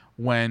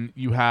when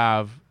you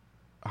have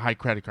a high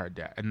credit card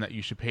debt, and that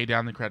you should pay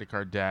down the credit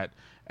card debt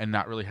and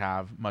not really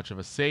have much of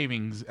a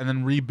savings, and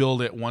then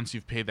rebuild it once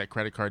you've paid that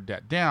credit card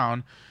debt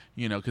down,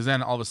 because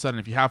then all of a sudden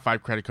if you have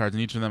 5 credit cards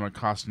and each of them are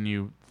costing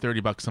you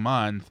 $30 a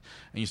month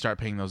and you start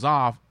paying those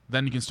off,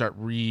 then you can start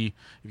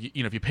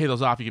if you pay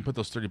those off, you can put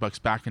those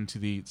 $30 back into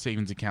the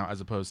savings account as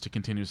opposed to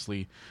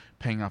continuously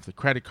paying off the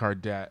credit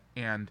card debt.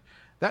 And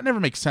that never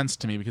makes sense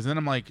to me, because then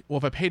I'm like, well,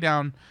 if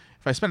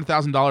I spend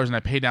 $1,000 and I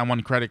pay down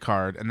one credit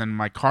card and then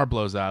my car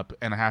blows up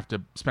and I have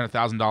to spend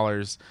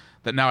 $1,000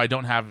 that now I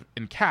don't have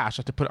in cash, I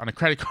have to put it on a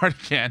credit card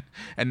again,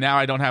 and now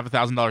I don't have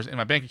 $1,000 in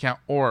my bank account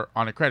or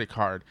on a credit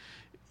card.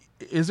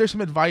 Is there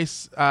some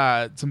advice,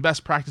 some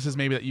best practices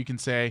maybe that you can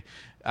say,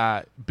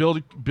 build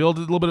a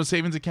little bit of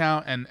savings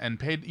account and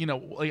pay,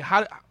 like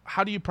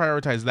how do you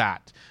prioritize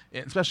that,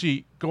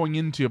 especially going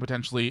into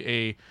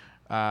potentially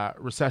a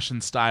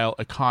recession style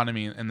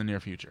economy in the near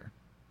future?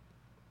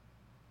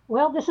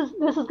 Well, this is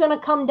going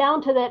to come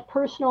down to that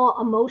personal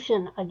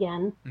emotion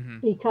again,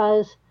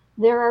 because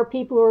there are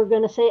people who are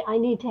going to say, I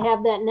need to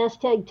have that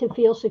nest egg to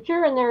feel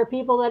secure. And there are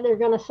people that are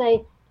going to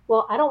say,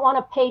 well, I don't want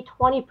to pay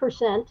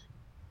 20%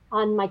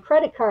 on my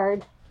credit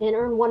card and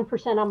earn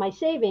 1% on my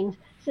savings,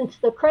 since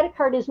the credit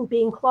card isn't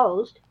being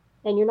closed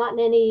and you're not in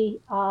any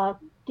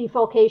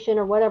defalcation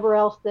or whatever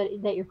else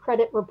that your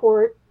credit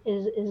report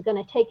is going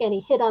to take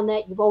any hit on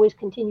that. You've always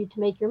continued to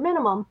make your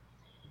minimum.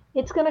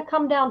 It's going to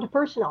come down to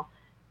personal.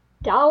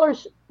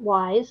 Dollars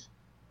wise,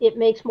 it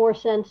makes more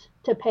sense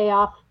to pay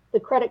off the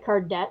credit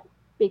card debt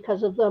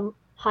because of the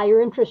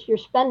higher interest you're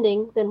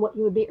spending than what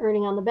you would be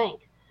earning on the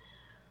bank.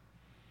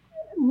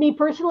 Me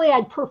personally,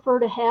 I'd prefer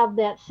to have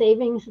that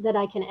savings that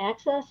I can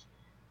access,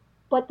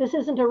 but this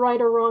isn't a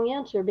right or wrong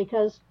answer,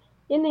 because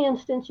in the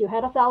instance you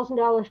had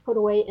 $1,000 put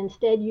away,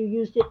 instead you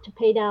used it to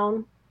pay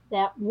down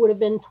that would have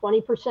been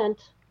 20%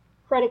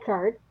 credit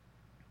card,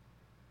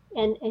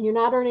 and you're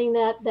not earning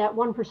that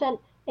 1%,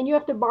 and you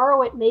have to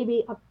borrow it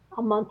maybe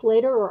a month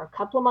later or a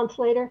couple of months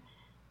later.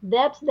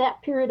 That's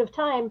that period of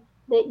time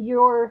that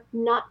you're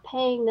not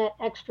paying that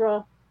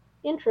extra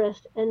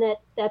interest, and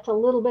that's a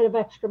little bit of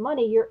extra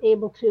money you're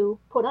able to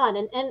put on.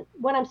 And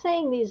when I'm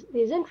saying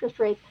these interest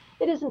rates,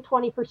 it isn't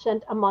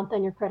 20% a month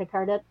on your credit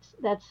card.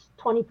 That's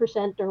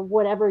 20% or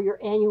whatever your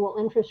annual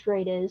interest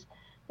rate is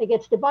that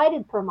gets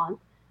divided per month.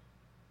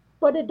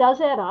 But it does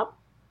add up.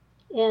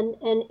 And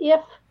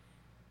if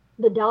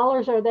the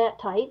dollars are that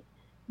tight,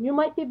 you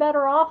might be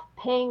better off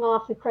paying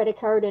off the credit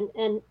card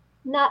and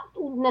not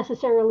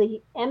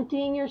necessarily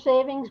emptying your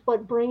savings,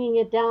 but bringing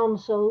it down,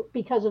 so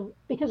because of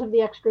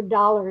the extra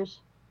dollars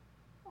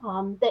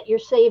that you're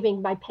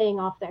saving by paying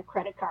off that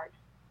credit card.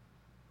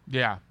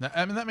 Yeah,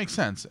 I mean that makes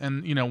sense.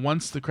 And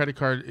once the credit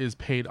card is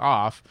paid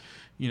off,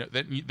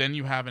 then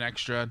you have an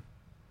extra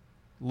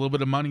little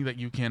bit of money that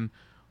you can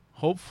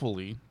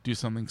hopefully do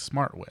something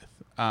smart with.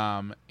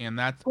 And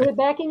that's put it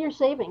back in your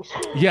savings.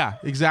 Yeah,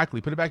 exactly.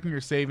 Put it back in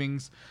your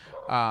savings.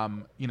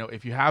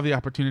 If you have the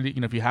opportunity,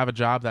 if you have a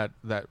job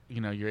that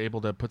you're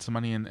able to put some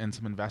money in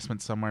some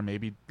investment somewhere,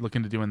 maybe look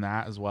into doing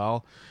that as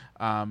well.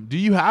 Do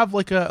you have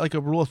like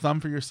a rule of thumb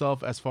for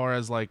yourself as far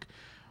as like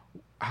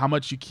how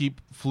much you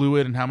keep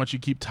fluid and how much you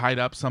keep tied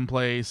up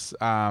someplace,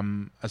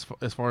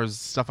 as far as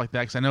stuff like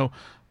that? Because I know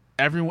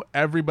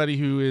everybody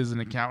who is an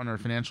accountant or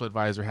financial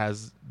advisor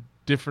has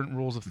different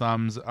rules of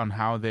thumbs on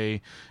how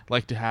they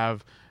like to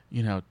have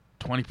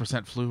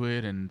 20%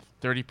 fluid and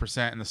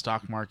 30% in the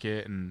stock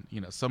market, and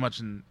so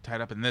much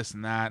tied up in this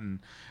and that, and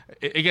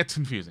it gets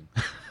confusing.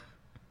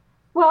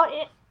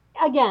 Well,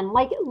 again,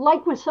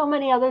 like with so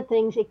many other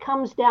things, it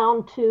comes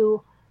down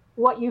to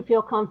what you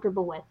feel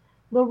comfortable with.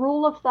 The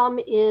rule of thumb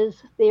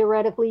is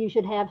theoretically you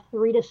should have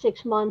 3 to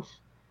 6 months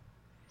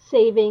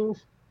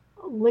savings,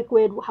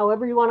 liquid,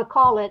 however you want to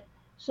call it,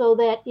 so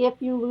that if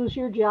you lose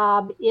your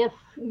job, if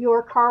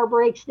your car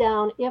breaks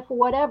down, if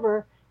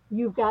whatever,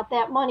 you've got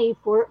that money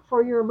for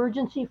your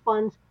emergency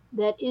funds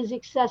that is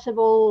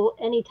accessible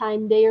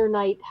anytime, day or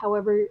night,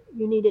 however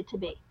you need it to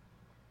be.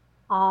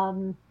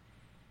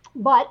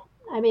 But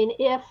I mean,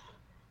 if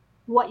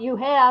what you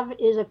have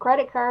is a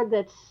credit card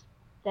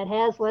that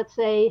has, let's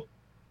say,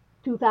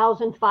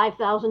 $2,000,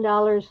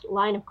 $5,000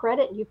 line of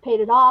credit, and you've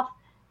paid it off,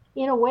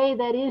 in a way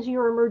that is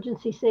your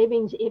emergency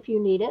savings if you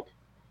need it,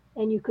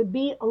 and you could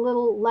be a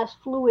little less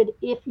fluid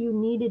if you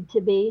needed to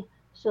be,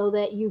 so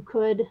that you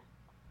could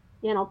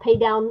pay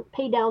down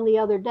the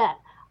other debt.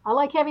 I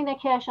like having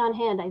that cash on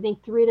hand. I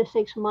think 3 to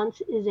 6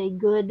 months is a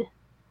good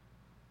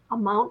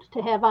amount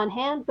to have on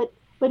hand, but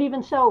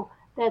even so,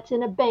 that's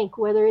in a bank,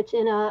 whether it's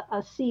in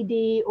a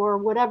CD or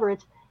whatever.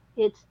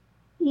 It's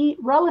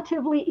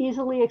relatively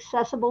easily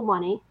accessible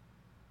money.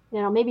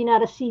 Maybe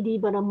not a CD,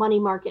 but a money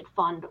market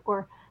fund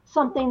or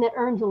something that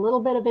earns a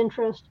little bit of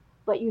interest,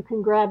 but you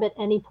can grab at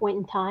any point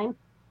in time.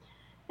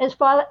 As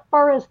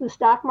far as the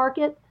stock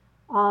market,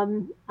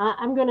 I'm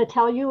going to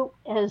tell you,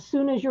 as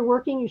soon as you're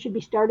working, you should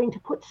be starting to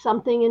put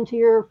something into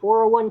your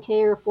 401k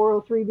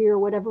or 403b or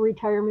whatever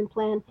retirement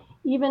plan,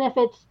 even if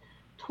it's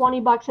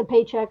 $20 a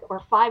paycheck or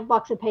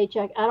 $5 a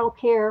paycheck. I don't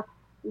care.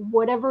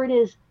 Whatever it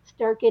is,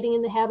 start getting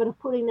in the habit of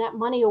putting that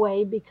money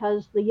away,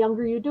 because the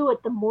younger you do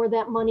it, the more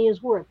that money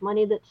is worth.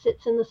 Money that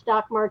sits in the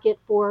stock market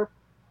for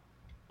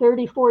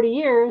 30, 40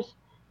 years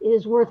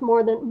is worth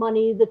more than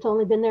money that's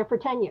only been there for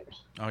 10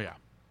 years. Oh, yeah.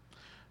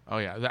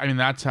 I mean,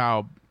 that's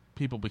how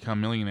people become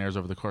millionaires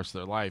over the course of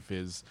their life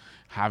is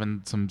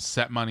having some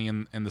set money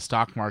in the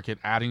stock market,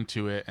 adding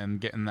to it,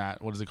 and getting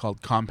that, what is it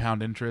called,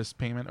 compound interest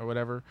payment or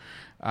whatever.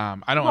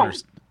 I don't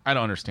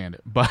understand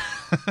it, but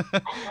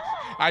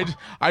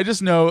I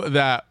just know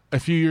that a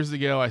few years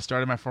ago I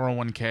started my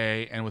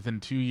 401k, and within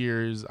 2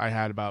 years I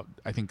had about,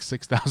 I think,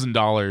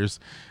 $6,000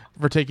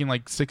 for taking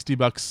like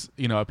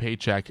 $60, a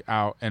paycheck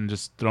out and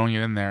just throwing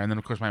it in there. And then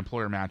of course my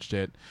employer matched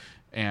it,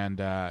 and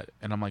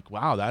I'm like,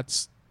 wow,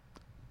 that's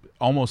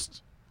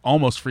almost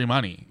free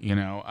money,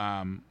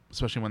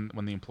 especially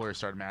when the employer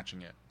started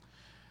matching it.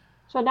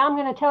 So now I'm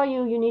going to tell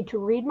you, you need to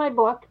read my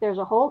book. There's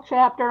a whole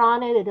chapter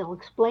on it. It'll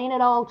explain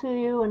it all to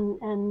you,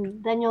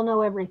 and then you'll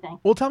know everything.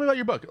 Well, tell me about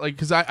your book,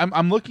 because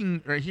I'm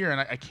looking right here, and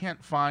I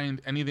can't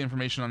find any of the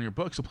information on your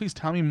book. So please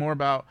tell me more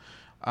about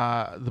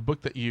the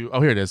book that you.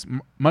 Oh, here it is,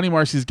 Money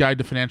Marcy's Guide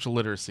to Financial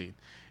Literacy.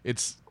 It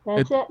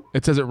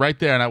says it right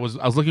there, and I was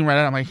looking right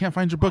at it. I'm like, I can't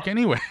find your book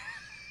anywhere.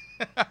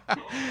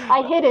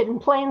 I hid it in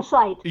plain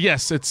sight.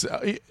 Yes, it's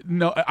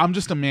no. I'm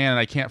just a man, and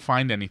I can't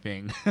find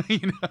anything.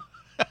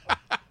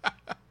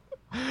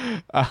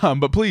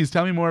 But please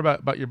tell me more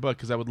about your book,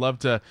 because I would love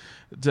to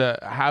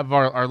have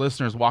our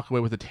listeners walk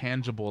away with a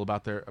tangible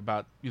about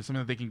something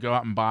that they can go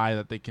out and buy,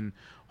 that they can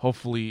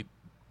hopefully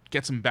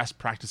get some best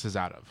practices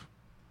out of.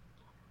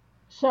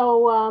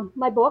 So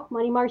my book,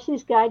 Money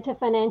Marcy's Guide to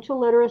Financial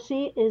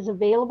Literacy, is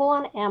available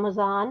on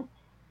Amazon.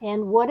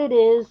 And what it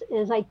is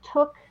I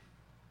took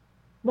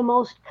the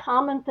most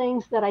common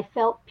things that I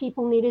felt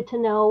people needed to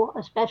know,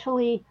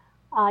 especially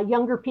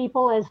younger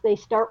people as they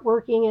start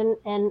working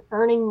and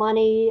earning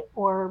money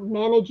or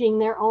managing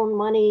their own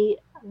money,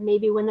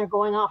 maybe when they're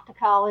going off to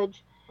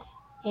college.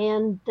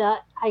 And I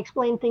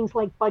explain things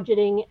like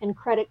budgeting and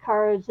credit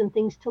cards and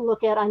things to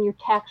look at on your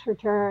tax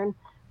return.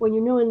 When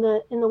you're new in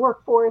the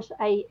workforce,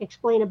 I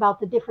explain about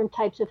the different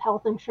types of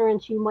health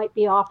insurance you might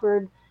be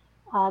offered,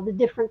 the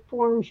different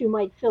forms you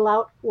might fill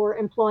out for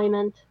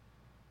employment,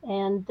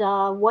 and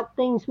what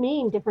things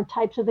mean, different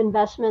types of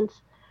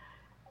investments.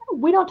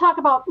 We don't talk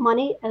about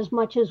money as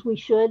much as we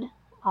should.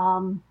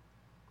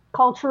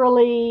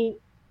 Culturally,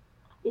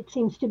 it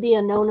seems to be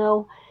a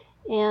no-no.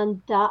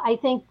 And I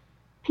think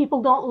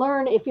people don't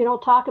learn if you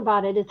don't talk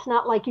about it. It's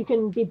not like you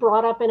can be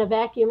brought up in a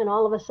vacuum and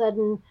all of a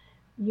sudden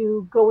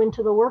you go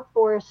into the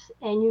workforce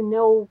and you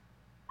know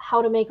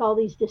how to make all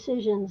these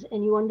decisions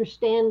and you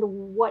understand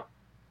what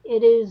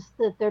it is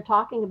that they're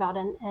talking about.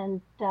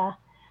 And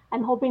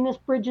I'm hoping this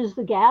bridges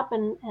the gap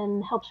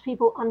and helps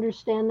people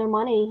understand their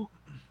money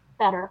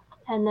better.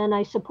 And then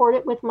I support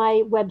it with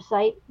my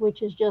website,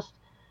 which is just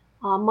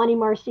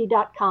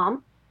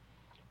moneymarcy.com.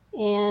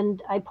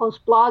 And I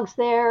post blogs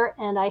there,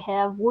 and I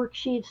have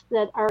worksheets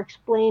that are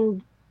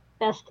explained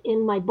best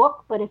in my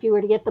book. But if you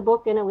were to get the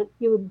book, and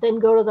you would then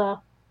go to the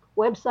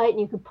website and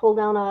you could pull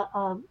down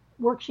a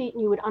worksheet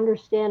and you would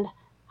understand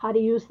how to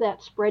use that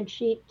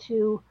spreadsheet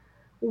to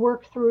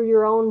work through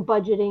your own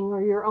budgeting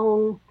or your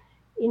own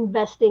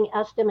investing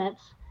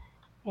estimates,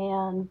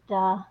 and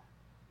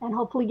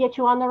hopefully get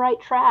you on the right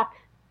track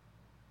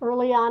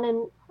early on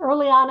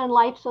in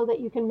life, so that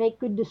you can make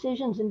good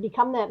decisions and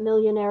become that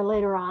millionaire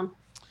later on.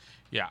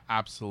 Yeah,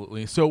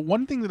 absolutely. So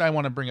one thing that I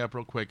want to bring up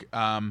real quick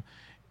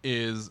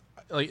is,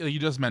 like you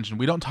just mentioned,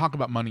 we don't talk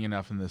about money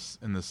enough in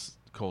this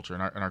culture,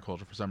 in our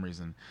culture, for some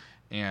reason.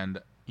 And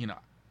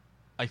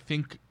I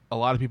think a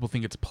lot of people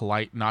think it's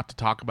polite not to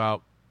talk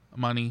about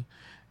money,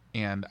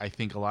 and I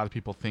think a lot of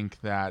people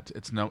think that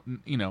it's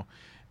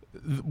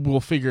we'll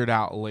figure it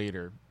out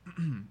later.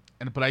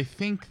 But I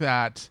think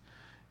that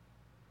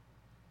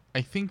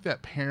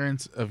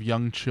parents of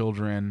young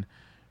children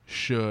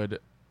should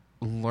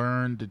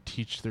learn to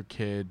teach their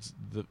kids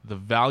the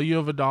value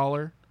of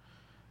 $1,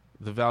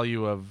 the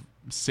value of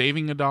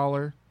saving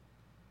 $1,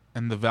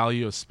 and the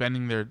value of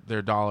spending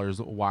their dollars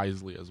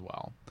wisely as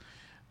well.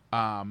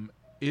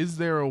 Is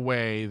there a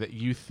way that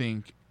you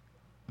think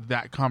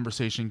that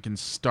conversation can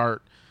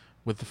start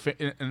with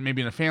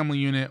maybe in a family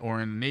unit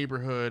or in a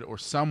neighborhood or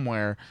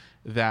somewhere,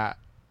 that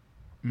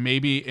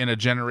maybe in a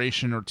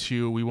generation or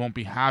two we won't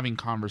be having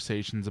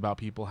conversations about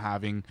people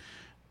having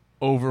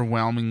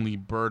overwhelmingly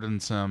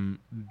burdensome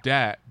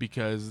debt,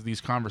 because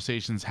these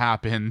conversations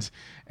happened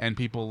and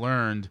people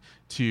learned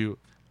to,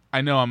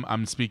 I know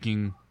I'm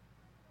speaking,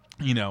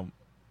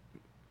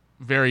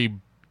 very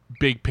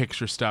big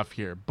picture stuff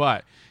here,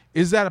 but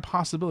is that a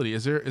possibility?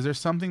 Is there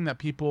something that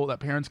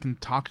parents can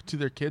talk to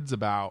their kids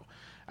about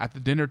at the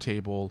dinner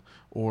table,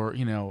 or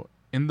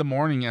in the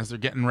morning as they're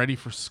getting ready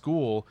for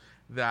school,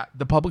 that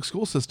the public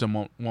school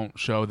system won't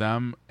show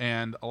them,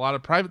 and a lot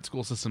of private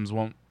school systems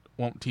won't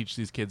teach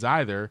these kids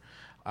either?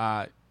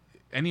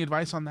 Any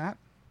advice on that?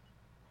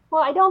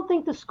 Well, I don't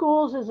think the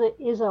schools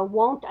is a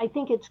won't. I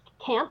think it's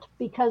can't,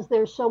 because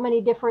there's so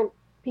many different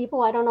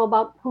people. I don't know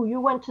about who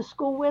you went to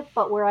school with,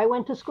 but where I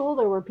went to school,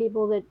 there were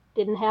people that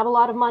didn't have a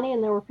lot of money,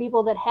 and there were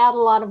people that had a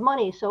lot of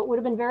money. So it would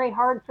have been very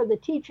hard for the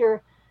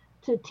teacher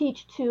to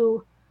teach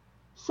to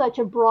such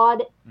a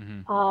broad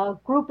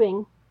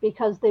grouping,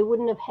 because they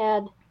wouldn't have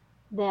had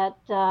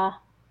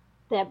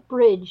that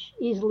bridge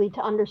easily to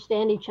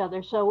understand each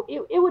other. So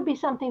it would be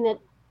something that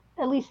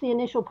at least the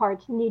initial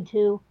parts need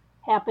to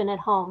happen at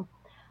home.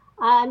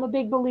 I'm a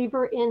big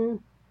believer in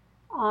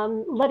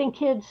letting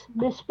kids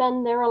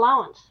misspend their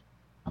allowance.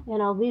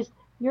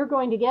 You're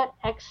going to get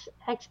X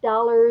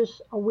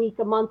dollars a week,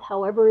 a month,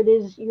 however it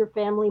is your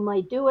family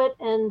might do it,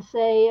 and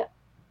say,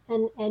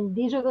 and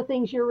these are the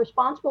things you're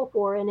responsible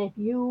for. And if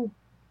you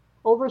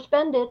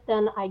overspend it,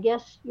 then I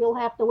guess you'll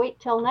have to wait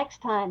till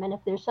next time. And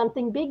if there's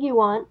something big you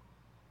want,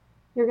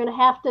 you're going to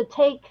have to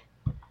take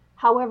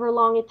however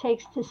long it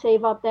takes to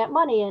save up that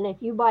money. And if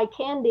you buy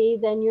candy,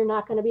 then you're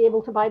not going to be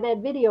able to buy that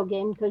video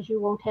game because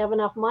you won't have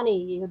enough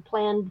money. You had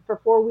planned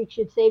for 4 weeks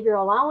you'd save your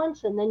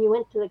allowance, and then you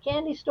went to the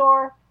candy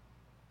store,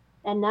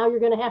 and now you're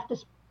going to have to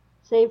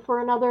save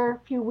for another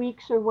few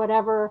weeks or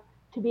whatever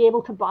to be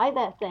able to buy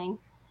that thing.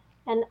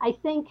 And I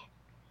think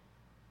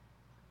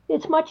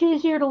it's much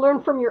easier to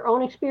learn from your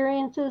own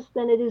experiences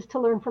than it is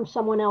to learn from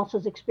someone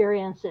else's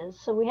experiences.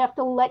 So we have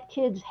to let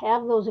kids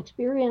have those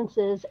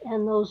experiences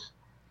and those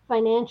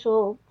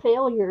financial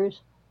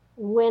failures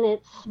when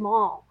it's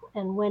small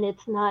and when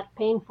it's not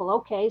painful.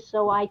 Okay,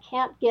 so I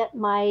can't get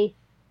my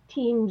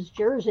team's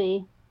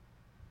jersey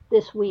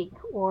this week,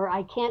 or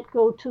I can't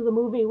go to the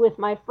movie with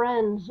my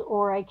friends,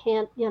 or I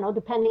can't,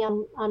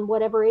 depending on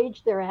whatever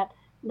age they're at,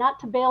 not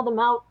to bail them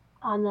out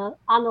on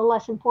the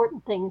less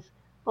important things,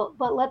 but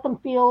let them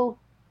feel,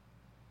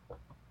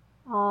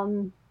 I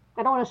don't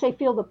want to say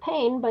feel the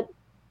pain, but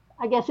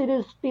I guess it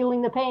is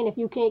feeling the pain if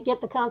you can't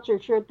get the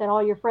concert shirt that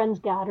all your friends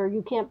got, or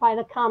you can't buy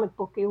the comic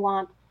book you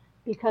want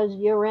because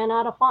you ran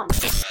out of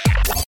funds.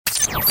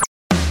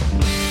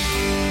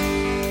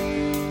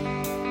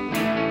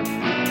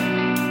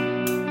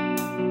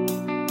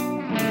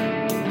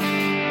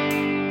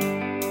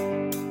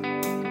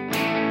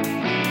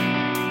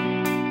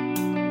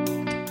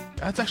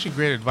 That's actually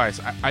great advice.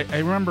 I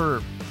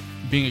remember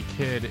being a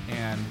kid,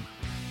 and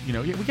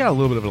we got a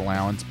little bit of an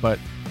allowance, but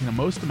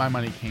most of my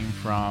money came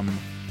from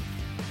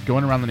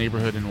going around the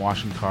neighborhood and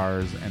washing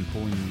cars and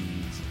pulling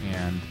weeds.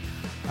 And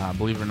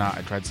believe it or not,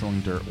 I tried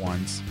selling dirt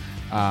once,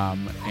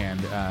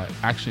 and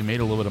actually made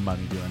a little bit of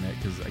money doing it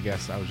because I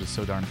guess I was just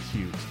so darn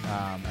cute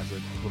as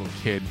a little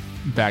kid,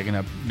 bagging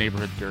up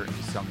neighborhood dirt and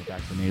just selling it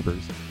back to the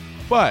neighbors.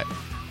 But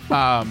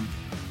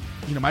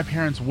my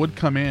parents would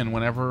come in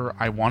whenever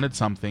I wanted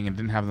something and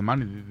didn't have the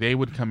money. They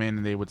would come in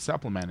and they would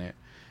supplement it.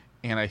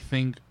 And I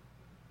think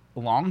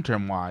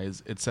long-term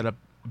wise, it set up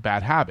a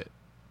bad habit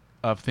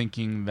of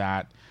thinking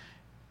that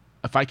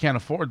if I can't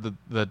afford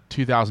the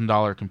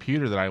 $2,000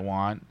 computer that I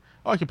want,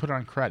 I can put it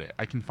on credit.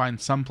 I can find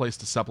some place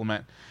to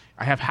supplement.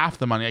 I have half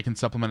the money. I can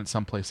supplement it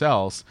someplace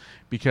else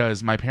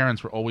because my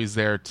parents were always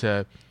there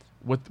to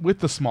with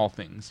the small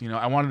things.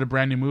 I wanted a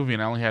brand new movie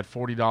and I only had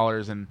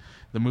 $40, and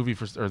the movie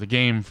or the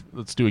game,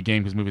 let's do a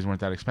game because movies weren't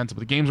that expensive,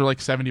 but the games were like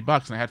 $70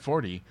 and I had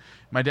 40.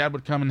 My dad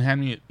would come and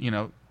hand me,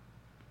 $3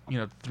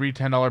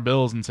 $10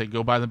 bills and say,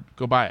 go buy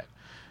it.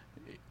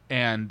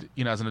 And,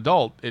 as an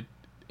adult, it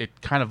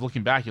kind of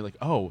looking back, you're like,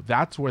 oh,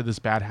 that's where this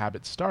bad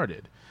habit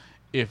started.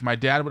 If my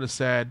dad would have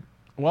said,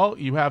 well,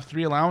 you have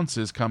 3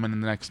 allowances coming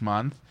in the next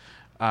month,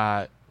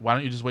 why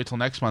don't you just wait till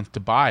next month to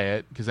buy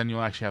it, because then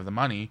you'll actually have the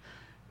money.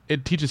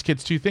 It teaches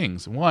kids 2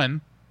 things. 1,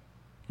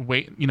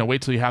 wait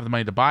till you have the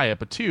money to buy it.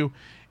 But 2,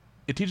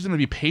 it teaches them to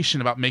be patient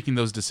about making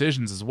those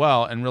decisions as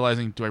well and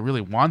realizing, do I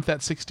really want that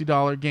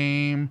 $60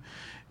 game?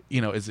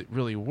 Is it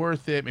really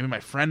worth it? Maybe my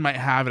friend might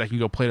have it. I can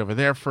go play it over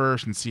there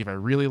first and see if I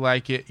really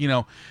like it.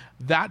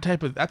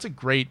 That's a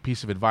great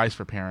piece of advice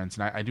for parents.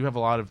 And I do have a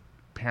lot of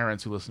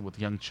parents who listen with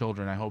young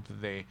children. I hope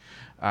that they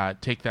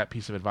take that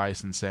piece of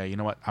advice and say, you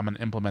know what, I'm going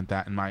to implement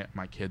that in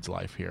my kid's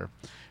life here.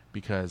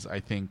 Because I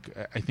think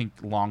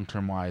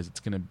long-term wise, it's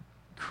going to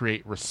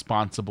create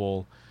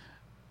responsible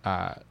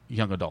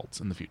young adults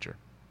in the future.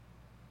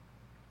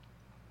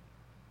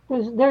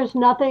 There's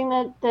nothing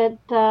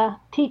that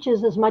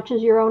teaches as much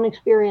as your own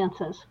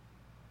experiences.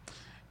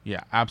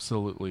 Yeah,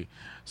 absolutely.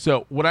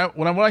 So what I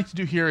would like to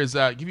do here is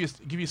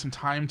give you some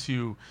time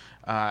to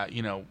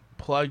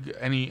plug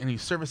any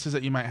services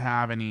that you might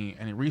have, any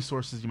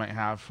resources you might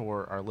have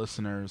for our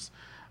listeners.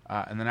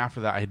 And then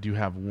after that, I do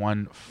have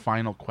one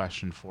final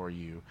question for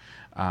you.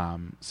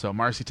 So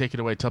Marcy, take it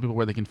away. Tell people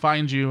where they can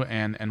find you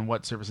and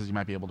what services you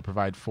might be able to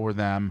provide for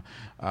them,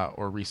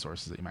 or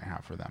resources that you might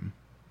have for them.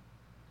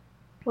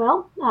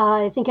 Well,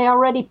 I think I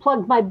already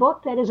plugged my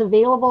book that is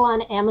available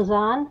on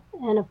Amazon.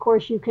 And of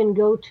course, you can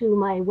go to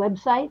my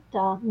website,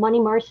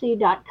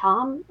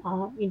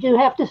 moneymarcy.com. You do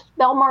have to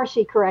spell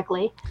Marcy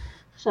correctly.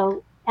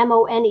 So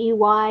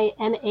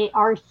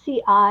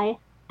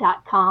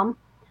MONEYMARCI.com.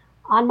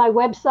 On my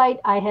website,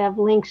 I have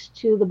links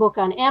to the book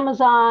on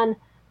Amazon.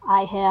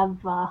 I have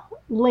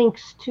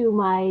links to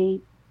my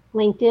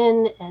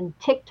LinkedIn and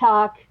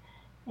TikTok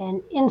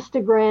and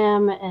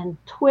Instagram and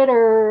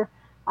Twitter.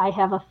 I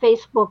have a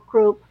Facebook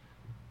group.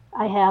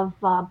 I have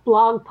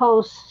blog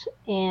posts,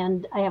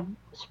 and I have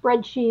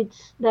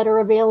spreadsheets that are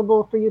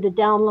available for you to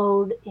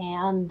download,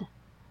 and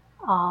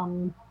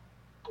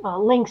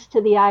links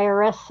to the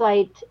IRS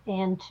site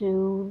and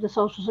to the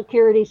Social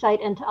Security site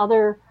and to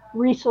other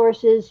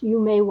resources you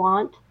may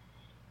want.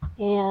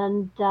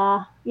 And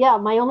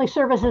my only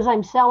services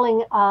I'm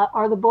selling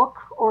are the book,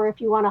 or if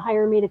you want to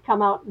hire me to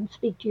come out and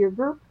speak to your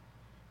group.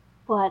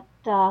 But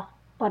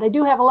I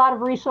do have a lot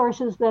of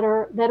resources that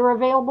are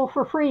available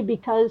for free,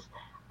 because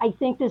I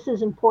think this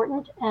is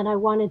important, and I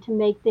wanted to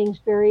make things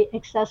very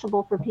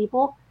accessible for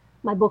people.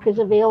 My book is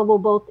available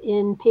both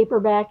in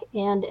paperback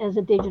and as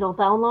a digital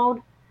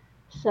download,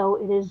 so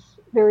it is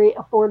very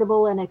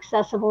affordable and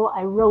accessible.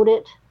 I wrote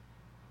it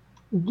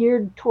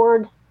geared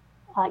toward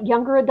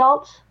younger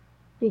adults,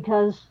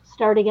 because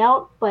starting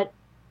out, but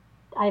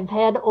I've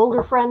had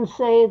older friends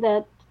say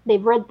that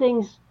they've read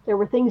things, there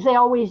were things they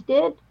always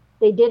did,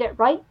 they did it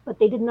right, but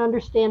they didn't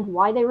understand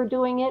why they were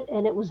doing it,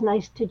 and it was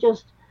nice to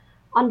just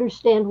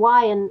understand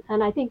why.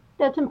 And I think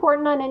that's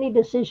important on any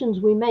decisions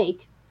we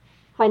make,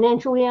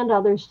 financially and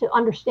others, to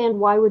understand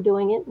why we're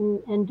doing it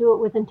and do it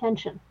with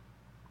intention.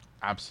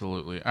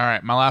 Absolutely. All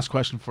right, my last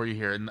question for you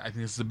here, and I think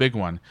this is a big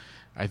one.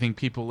 I think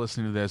people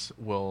listening to this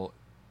will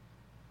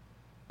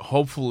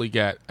hopefully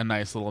get a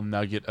nice little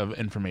nugget of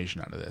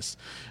information out of this.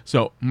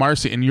 So,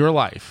 Marcy, in your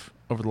life,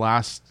 over the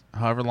last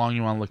however long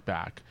you want to look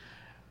back,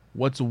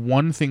 what's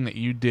one thing that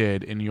you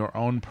did in your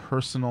own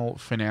personal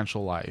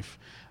financial life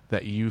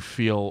that you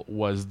feel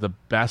was the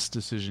best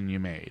decision you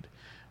made?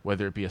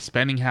 Whether it be a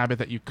spending habit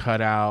that you cut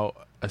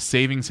out, a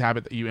savings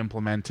habit that you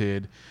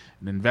implemented,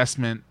 an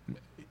investment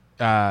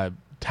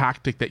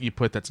tactic that you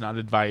put that's not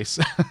advice.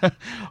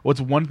 What's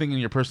one thing in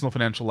your personal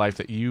financial life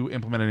that you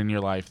implemented in your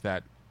life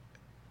that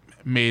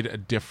made a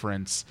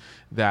difference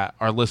that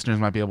our listeners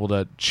might be able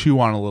to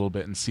chew on a little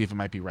bit and see if it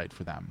might be right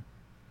for them?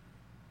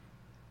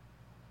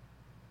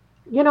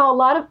 You know, a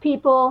lot of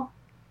people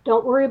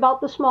don't worry about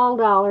the small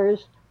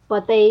dollars,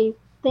 but they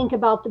think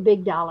about the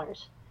big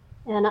dollars.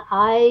 And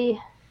I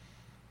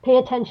pay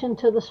attention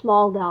to the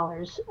small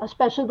dollars,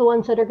 especially the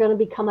ones that are going to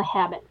become a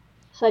habit,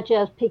 such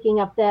as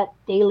picking up that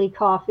daily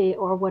coffee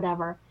or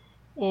whatever.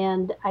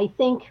 And I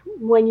think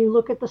when you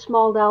look at the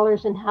small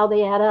dollars and how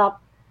they add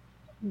up,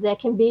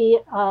 that can be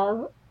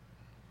a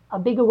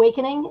big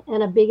awakening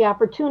and a big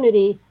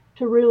opportunity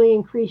to really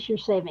increase your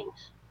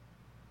savings.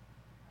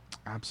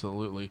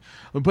 Absolutely.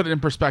 Let me put it in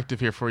perspective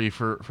here for you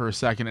for a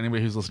second.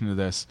 Anybody who's listening to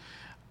this,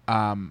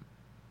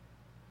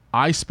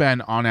 I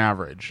spend on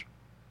average,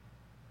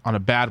 on a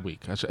bad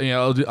week,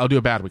 I'll do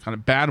a bad week. On a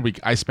bad week,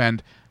 I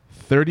spend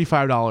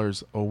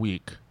 $35 a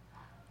week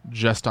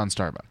just on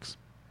Starbucks.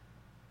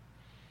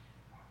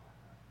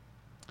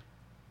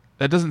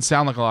 That doesn't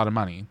sound like a lot of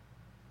money.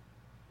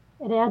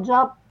 It adds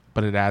up.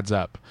 But it adds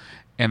up.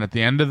 And at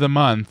the end of the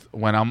month,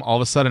 when I'm all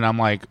of a sudden I'm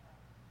like,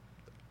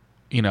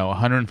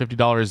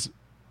 $150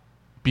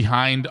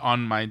 behind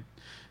on my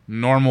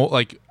normal,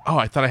 like, oh,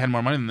 I thought I had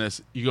more money than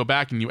this. You go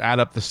back and you add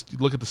up you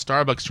look at the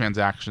Starbucks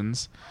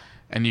transactions,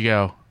 and you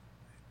go,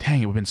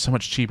 dang, it would have been so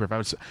much cheaper if I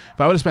would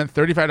have spent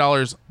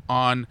 $35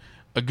 on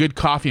a good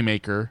coffee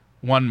maker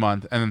one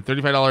month, and then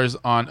 $35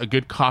 on a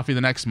good coffee the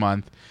next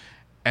month,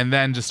 and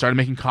then just started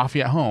making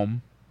coffee at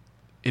home.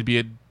 It'd be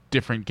a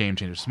different game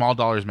changer. Small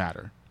dollars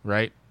matter,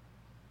 right?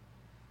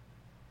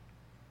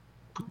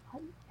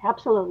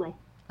 Absolutely.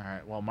 All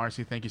right. Well,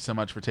 Marcy, thank you so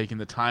much for taking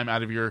the time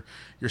out of your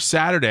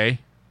Saturday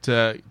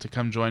to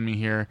come join me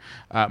here.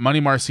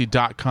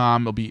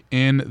 MoneyMarcy.com will be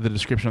in the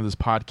description of this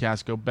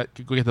podcast. Go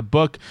get the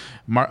book,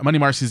 Money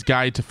Marcy's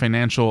Guide to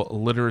Financial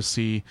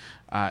Literacy,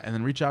 and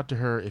then reach out to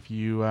her if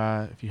you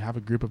have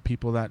a group of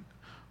people that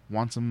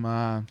want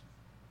some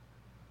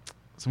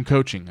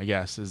coaching, I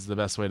guess is the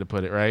best way to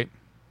put it, right?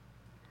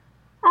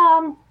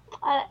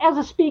 As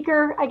a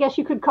speaker, I guess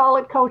you could call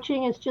it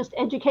coaching. It's just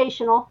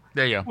educational.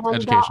 There you go. And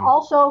educational.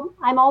 Also,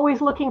 I'm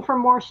always looking for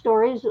more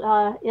stories.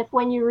 If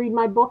when you read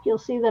my book, you'll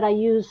see that I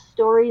use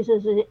stories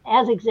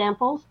as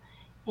examples,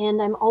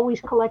 and I'm always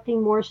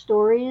collecting more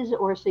stories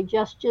or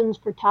suggestions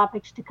for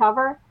topics to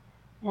cover.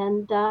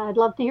 And I'd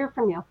love to hear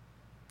from you.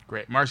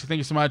 Great. Marcy, thank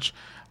you so much.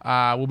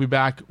 We'll be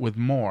back with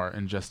more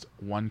in just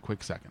one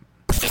quick second.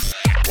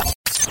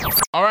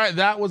 All right,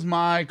 that was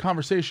my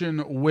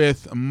conversation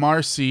with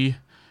Marcy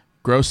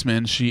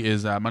Grossman. She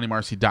is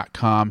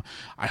MoneyMarcy.com.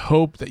 I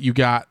hope that you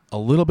got a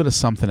little bit of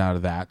something out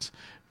of that,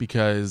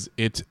 because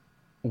it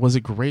was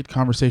a great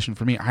conversation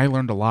for me. I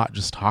learned a lot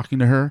just talking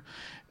to her.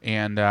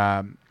 And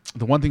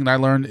the one thing that I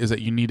learned is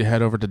that you need to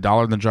head over to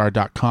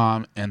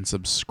dollarinthejar.com and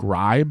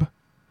subscribe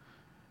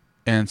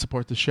and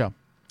support the show.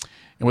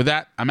 And with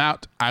that, I'm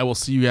out. I will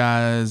see you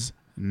guys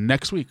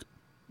next week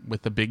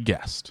with a big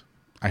guest,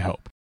 I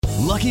hope.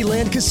 Lucky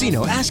Land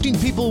Casino, asking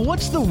people,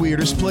 what's the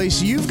weirdest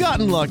place you've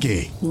gotten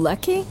lucky?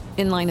 Lucky?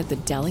 In line at the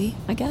deli,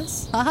 I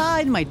guess? Aha,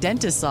 in my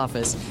dentist's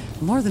office.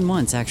 More than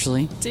once,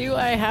 actually. Do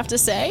I have to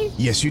say?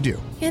 Yes, you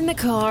do. In the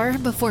car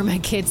before my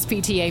kids'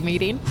 PTA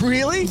meeting.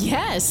 Really?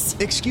 Yes.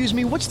 Excuse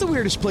me, what's the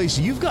weirdest place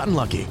you've gotten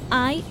lucky?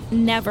 I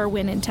never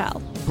win and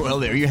tell. Well,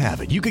 there you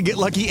have it. You can get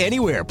lucky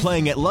anywhere,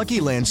 playing at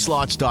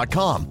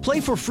LuckyLandSlots.com.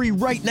 Play for free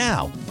right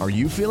now. Are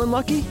you feeling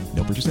lucky?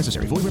 No purchase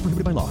necessary. Void where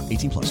prohibited by law.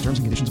 18+. Terms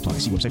and conditions apply.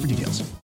 See website for details.